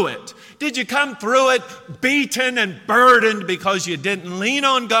through it? Did you come through it beaten and burdened because you didn't lean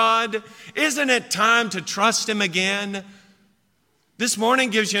on God? Isn't it time to trust him again? This morning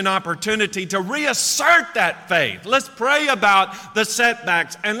gives you an opportunity to reassert that faith. Let's pray about the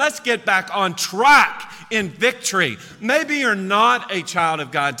setbacks and let's get back on track in victory. Maybe you're not a child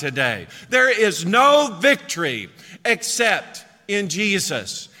of God today. There is no victory except in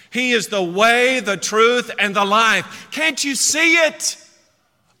Jesus. He is the way, the truth, and the life. Can't you see it?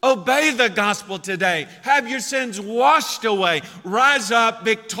 Obey the gospel today. Have your sins washed away. Rise up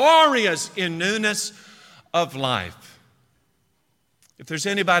victorious in newness of life. If there's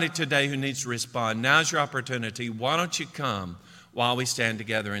anybody today who needs to respond, now's your opportunity. Why don't you come while we stand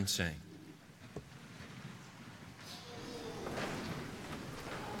together and sing?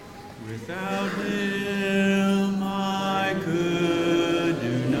 Without Him I could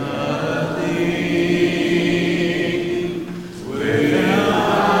do nothing. Without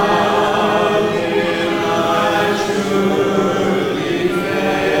Him I surely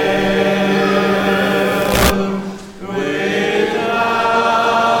fail. Without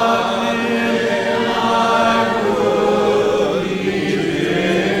Him I would be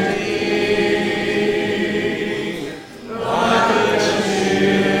drifting like a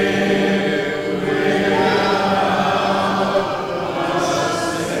ship.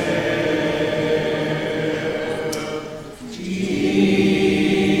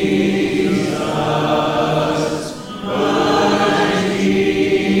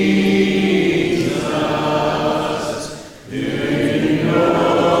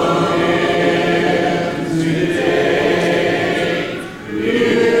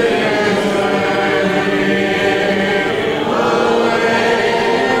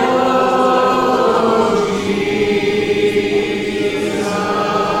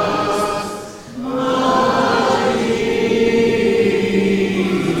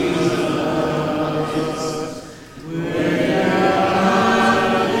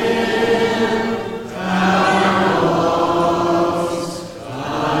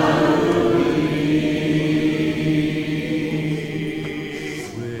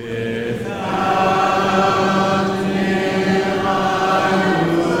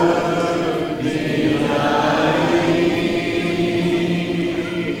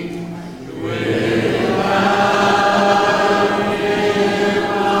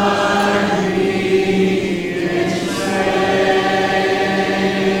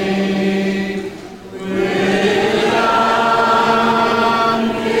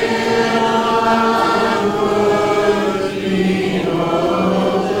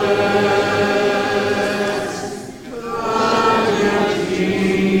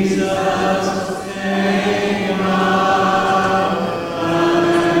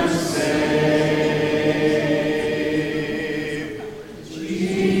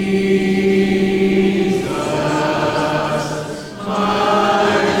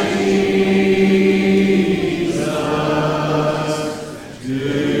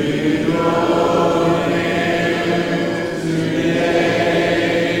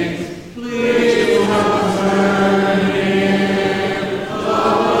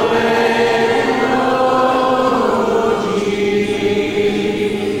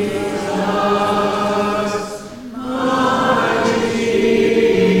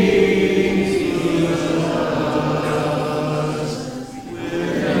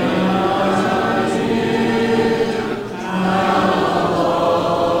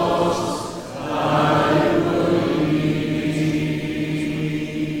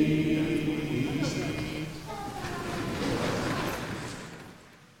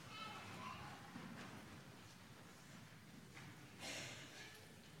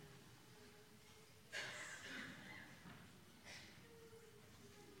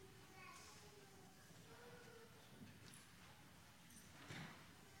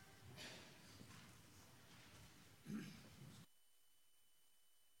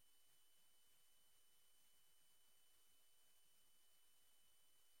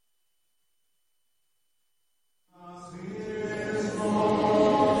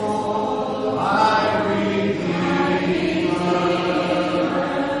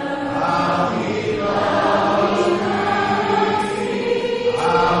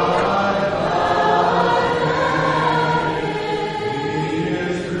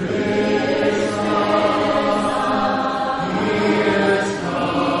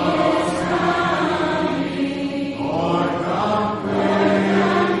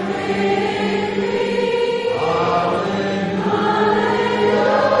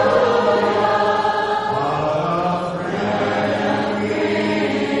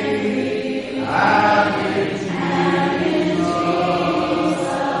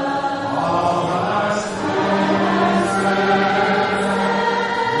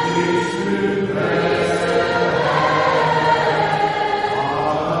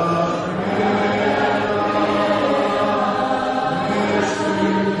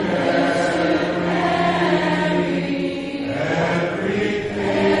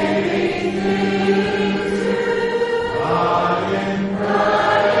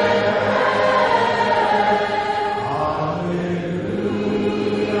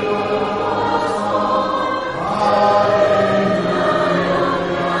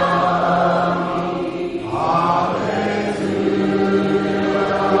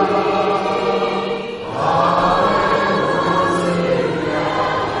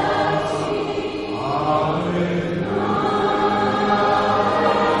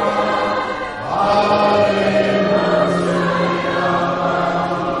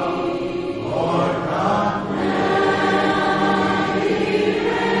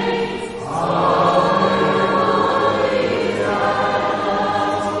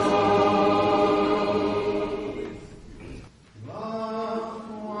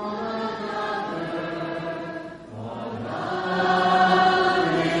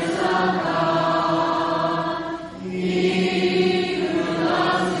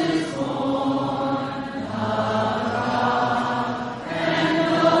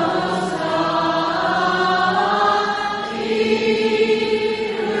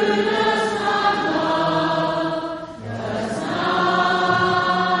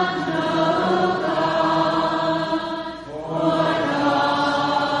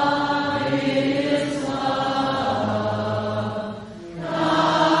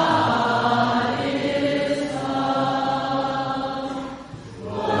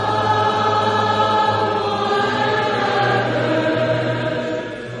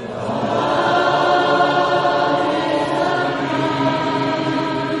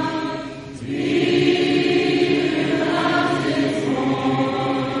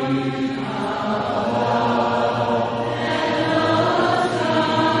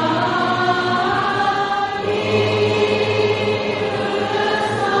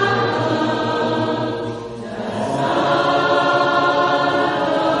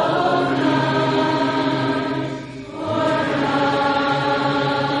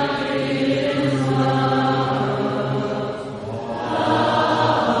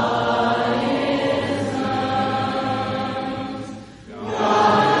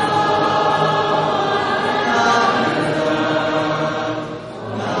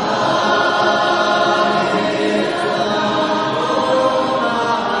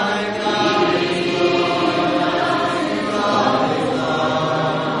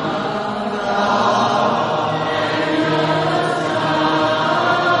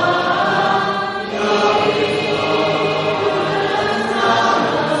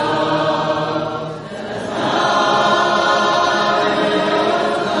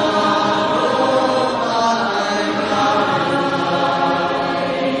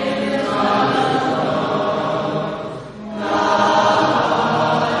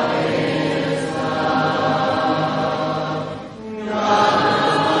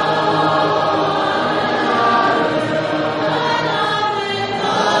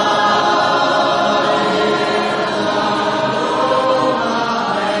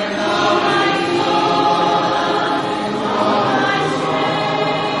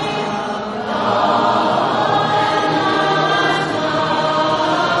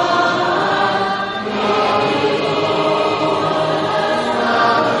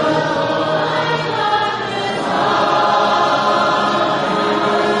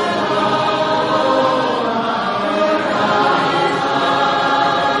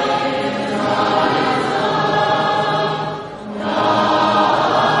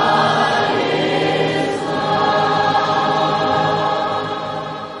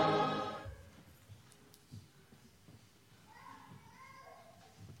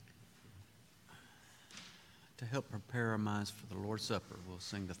 to help prepare our minds for the Lord's Supper, we'll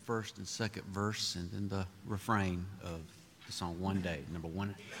sing the first and second verse and then the refrain of the song One Day, number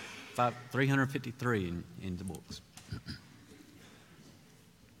 353 in the books.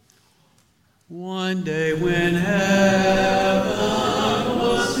 One day when heaven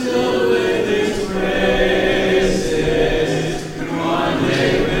was filled with His praises, one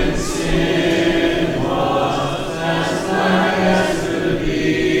day when sin was as black as could be,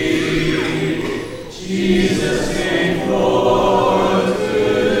 Jesus came forth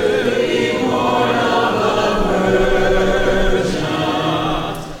to be born of a virgin,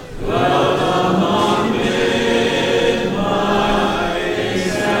 dwelt among men, my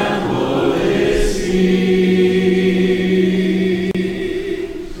example is He.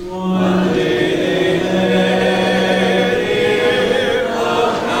 One day they led Him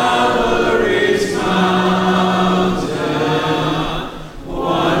up Calvary's mountain.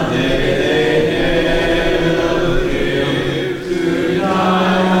 One day they nailed Him to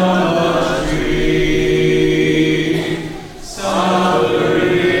die on a tree.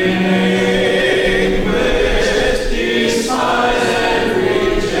 Suffering, anguish, despised and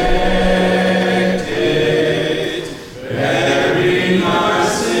rejected, bearing our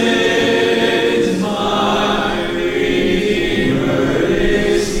sins, my Redeemer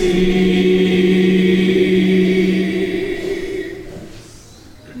is He.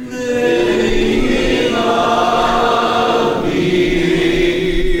 Living in love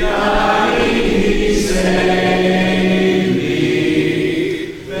me, dying He saved me,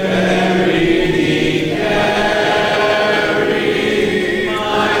 buried He carried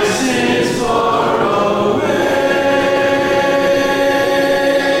my sins far away,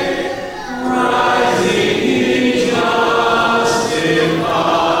 rising He justified,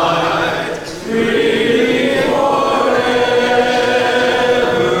 freely forever.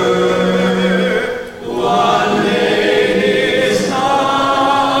 One day His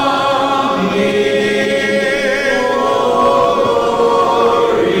coming,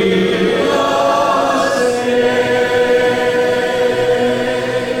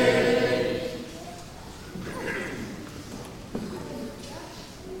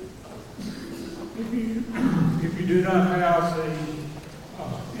 glorious If you do not have the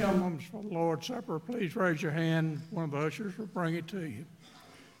emblems for the Lord's Supper, please raise your hand. One of the ushers will bring it to you.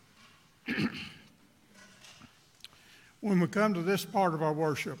 When we come to this part of our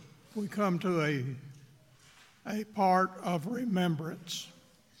worship, we come to a part of remembrance.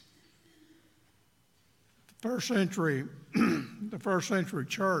 The first century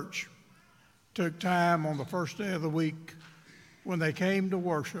church took time on the first day of the week when they came to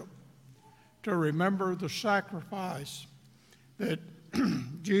worship to remember the sacrifice that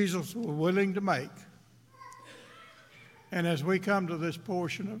Jesus was willing to make. And as we come to this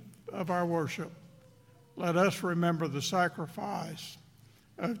portion of our worship, let us remember the sacrifice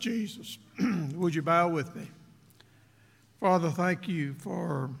of Jesus. Would you bow with me? Father, thank you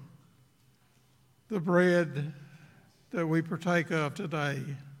for the bread that we partake of today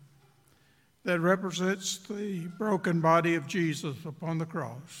that represents the broken body of Jesus upon the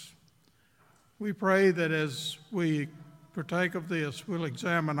cross. We pray that as we partake of this, we'll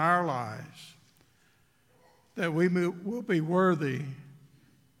examine our lives, that we will be worthy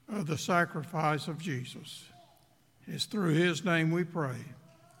of the sacrifice of Jesus. It's through His name we pray.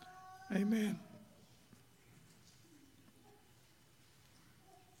 Amen.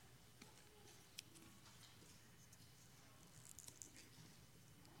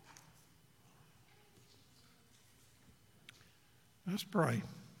 Let's pray.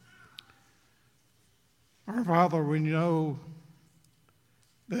 Our Father, we know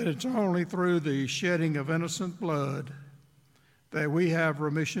that it's only through the shedding of innocent blood that we have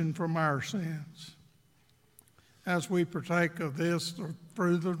remission from our sins. As we partake of this, the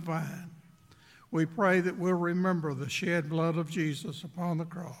fruit of the vine, we pray that we'll remember the shed blood of Jesus upon the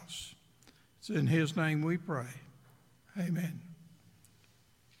cross. It's in His name we pray. Amen.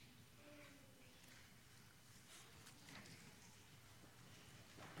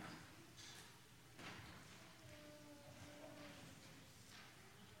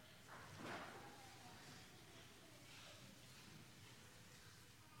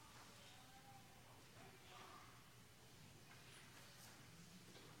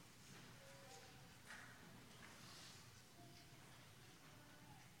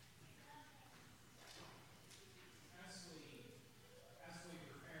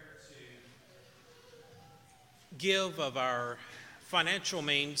 Give of our financial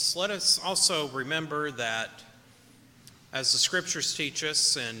means, let us also remember that, as the scriptures teach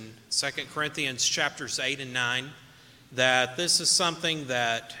us in 2 Corinthians chapters 8 and 9, that this is something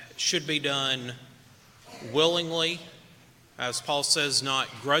that should be done willingly, as Paul says, not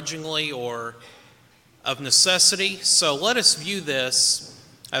grudgingly or of necessity. So let us view this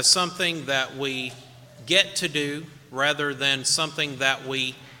as something that we get to do rather than something that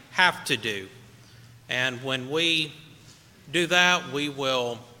we have to do. And when we do that, we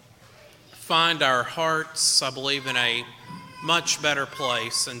will find our hearts, I believe, in a much better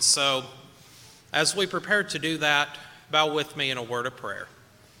place. And so, as we prepare to do that, bow with me in a word of prayer.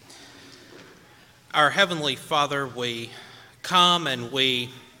 Our Heavenly Father, we come and we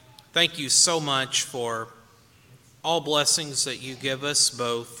thank you so much for all blessings that you give us,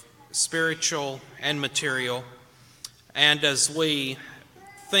 both spiritual and material. And as we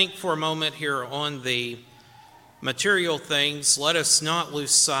think for a moment here on the material things, let us not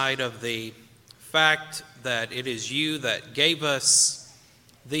lose sight of the fact that it is you that gave us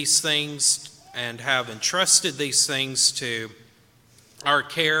these things and have entrusted these things to our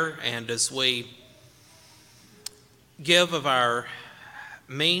care. And as we give of our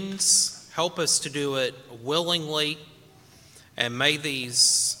means, help us to do it willingly, and may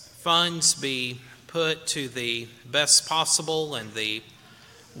these funds be put to the best possible and the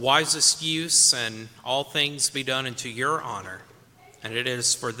wisest use, and all things be done into your honor. And it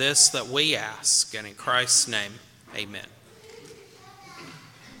is for this that we ask, and in Christ's name, amen.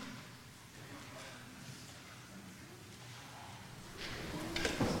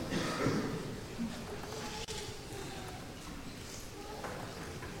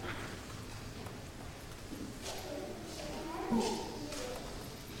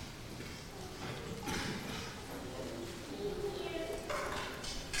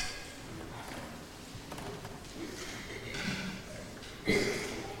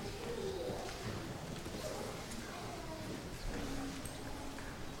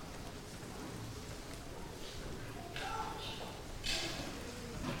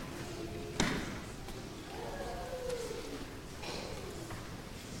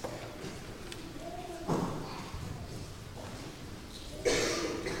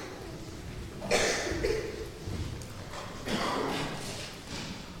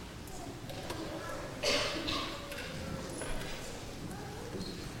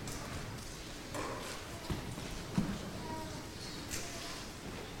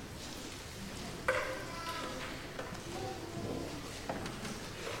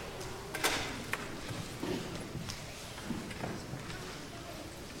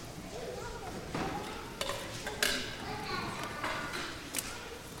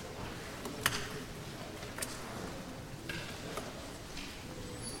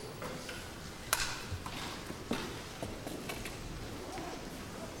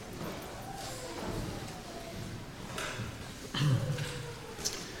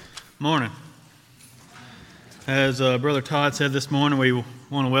 Morning. As Brother Todd said this morning, we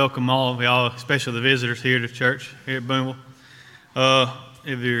want to welcome all of y'all, especially the visitors here to church here at Boonville.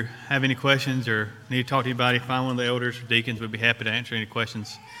 If you have any questions or need to talk to anybody, find one of the elders or deacons. We'd be happy to answer any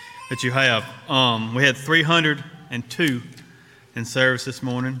questions that you have. We had 302 in service this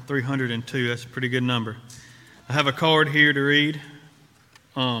morning. 302, that's a pretty good number. I have a card here to read.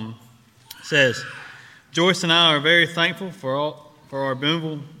 It says, Joyce and I are very thankful for our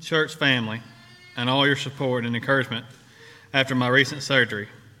Boonville church family and all your support and encouragement after my recent surgery.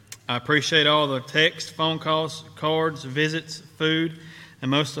 I appreciate all the texts, phone calls, cards, visits, food, and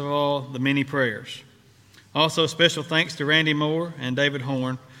most of all, the many prayers. Also, special thanks to Randy Moore and David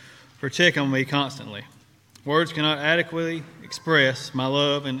Horn for checking on me constantly. Words cannot adequately express my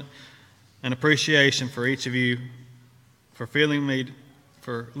love and appreciation for each of you for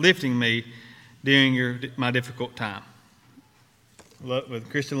lifting me during my difficult time. With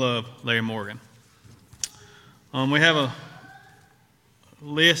Christian love, Larry Morgan. We have a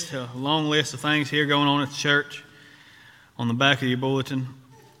long list of things here going on at the church on the back of your bulletin.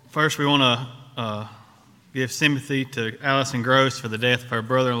 First, we want to give sympathy to Allison Gross for the death of her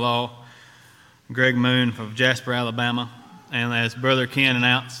brother-in-law, Greg Moon of Jasper, Alabama. And as Brother Ken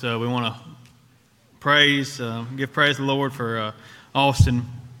announced, we want to give praise to the Lord for Austin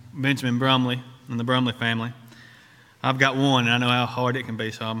Benjamin Brumley and the Brumley family. I've got one, and I know how hard it can be,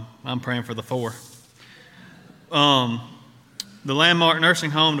 so I'm praying for the four. The Landmark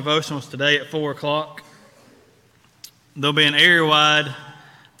Nursing Home devotionals today at 4 o'clock. There'll be an area-wide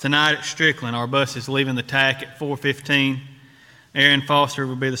tonight at Strickland. Our bus is leaving the TAC at 4:15. Aaron Foster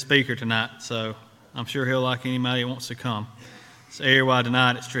will be the speaker tonight, so I'm sure he'll like anybody who wants to come. It's area-wide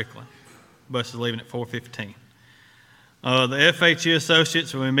tonight at Strickland. Bus is leaving at 4:15. The FHU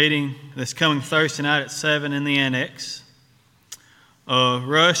Associates will be meeting this coming Thursday night at 7 in the Annex.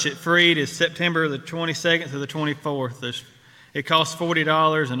 Rush at Freed is September the 22nd to the 24th. It costs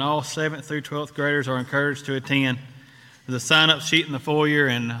 $40, and all 7th through 12th graders are encouraged to attend. There's a sign-up sheet in the foyer,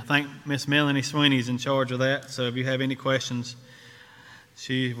 and I think Miss Melanie Sweeney is in charge of that. So if you have any questions,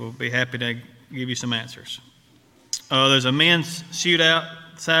 she will be happy to give you some answers. There's a men's shootout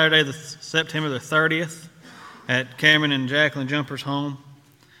Saturday, September the 30th at Cameron and Jacqueline Jumper's home.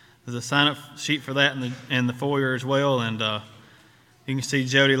 There's a sign-up sheet for that in the foyer as well, and you can see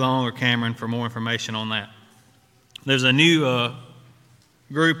Jody Long or Cameron for more information on that. There's a new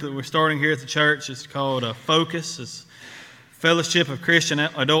group that we're starting here at the church. It's called Focus. It's Fellowship of Christian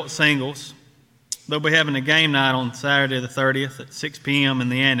Adult Singles. They'll be having a game night on Saturday the 30th at 6 p.m. in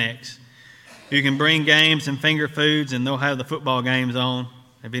the annex. You can bring games and finger foods, and they'll have the football games on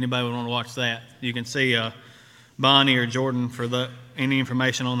if anybody would want to watch that. You can see Bonnie or Jordan for any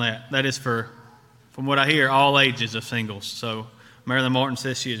information on that. That is for, from what I hear, all ages of singles. So Marilyn Martin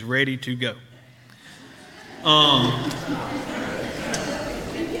says she is ready to go.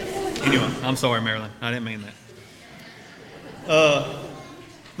 Anyway, I'm sorry, Marilyn. I didn't mean that.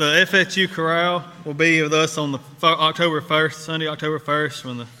 The FSU Chorale will be with us on the October 1st, Sunday, October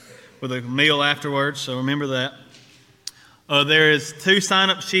 1st, with a meal afterwards, so remember that. There is 2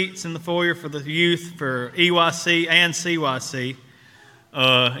 sign-up sheets in the foyer for the youth for EYC and CYC.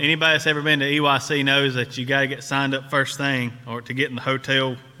 Anybody that's ever been to EYC knows that you got to get signed up first thing or to get in the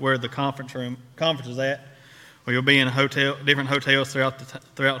hotel where the conference is at, or you'll be in different hotels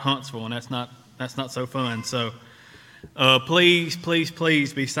throughout Huntsville, and that's not so fun. So please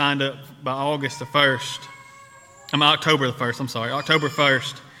be signed up by October the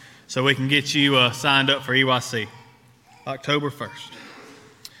 1st, so we can get you signed up for EYC. October 1st.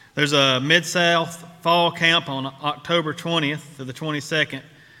 There's a Mid-South Fall Camp on October 20th to the 22nd.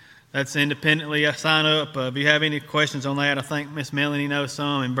 That's independently a sign up. If you have any questions on that, I think Miss Melanie knows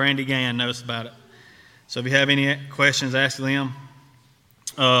some and Brandy Gann knows about it. So if you have any questions, ask them.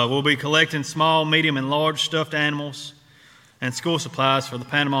 We'll be collecting small, medium, and large stuffed animals and school supplies for the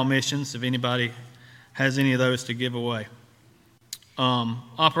Panama missions if anybody has any of those to give away.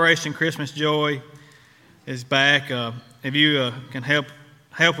 Operation Christmas Joy is back. If you can help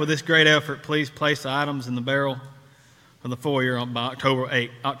with this great effort, please place the items in the barrel of the foyer by October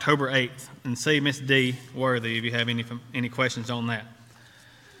 8th, and see Miss D. Worthy if you have any questions on that.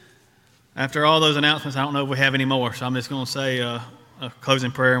 After all those announcements, I don't know if we have any more, so I'm just going to say a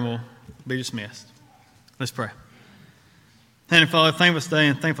closing prayer and we'll be dismissed. Let's pray. Heavenly Father, thank you for this day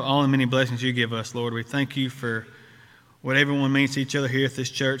and thank you for all the many blessings you give us, Lord. We thank you for what everyone means to each other here at this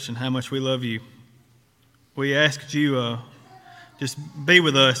church and how much we love you. We ask that you just be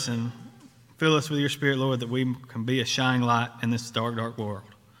with us and fill us with your Spirit, Lord, that we can be a shining light in this dark, dark world.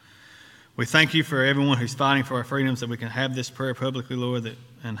 We thank you for everyone who's fighting for our freedoms, that we can have this prayer publicly, Lord,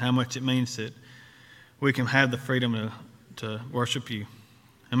 and how much it means that we can have the freedom to worship you.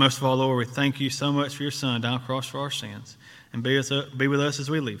 And most of all, Lord, we thank you so much for your Son down the cross for our sins. And be with us as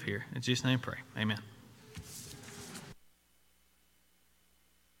we leave here. In Jesus' name, pray. Amen.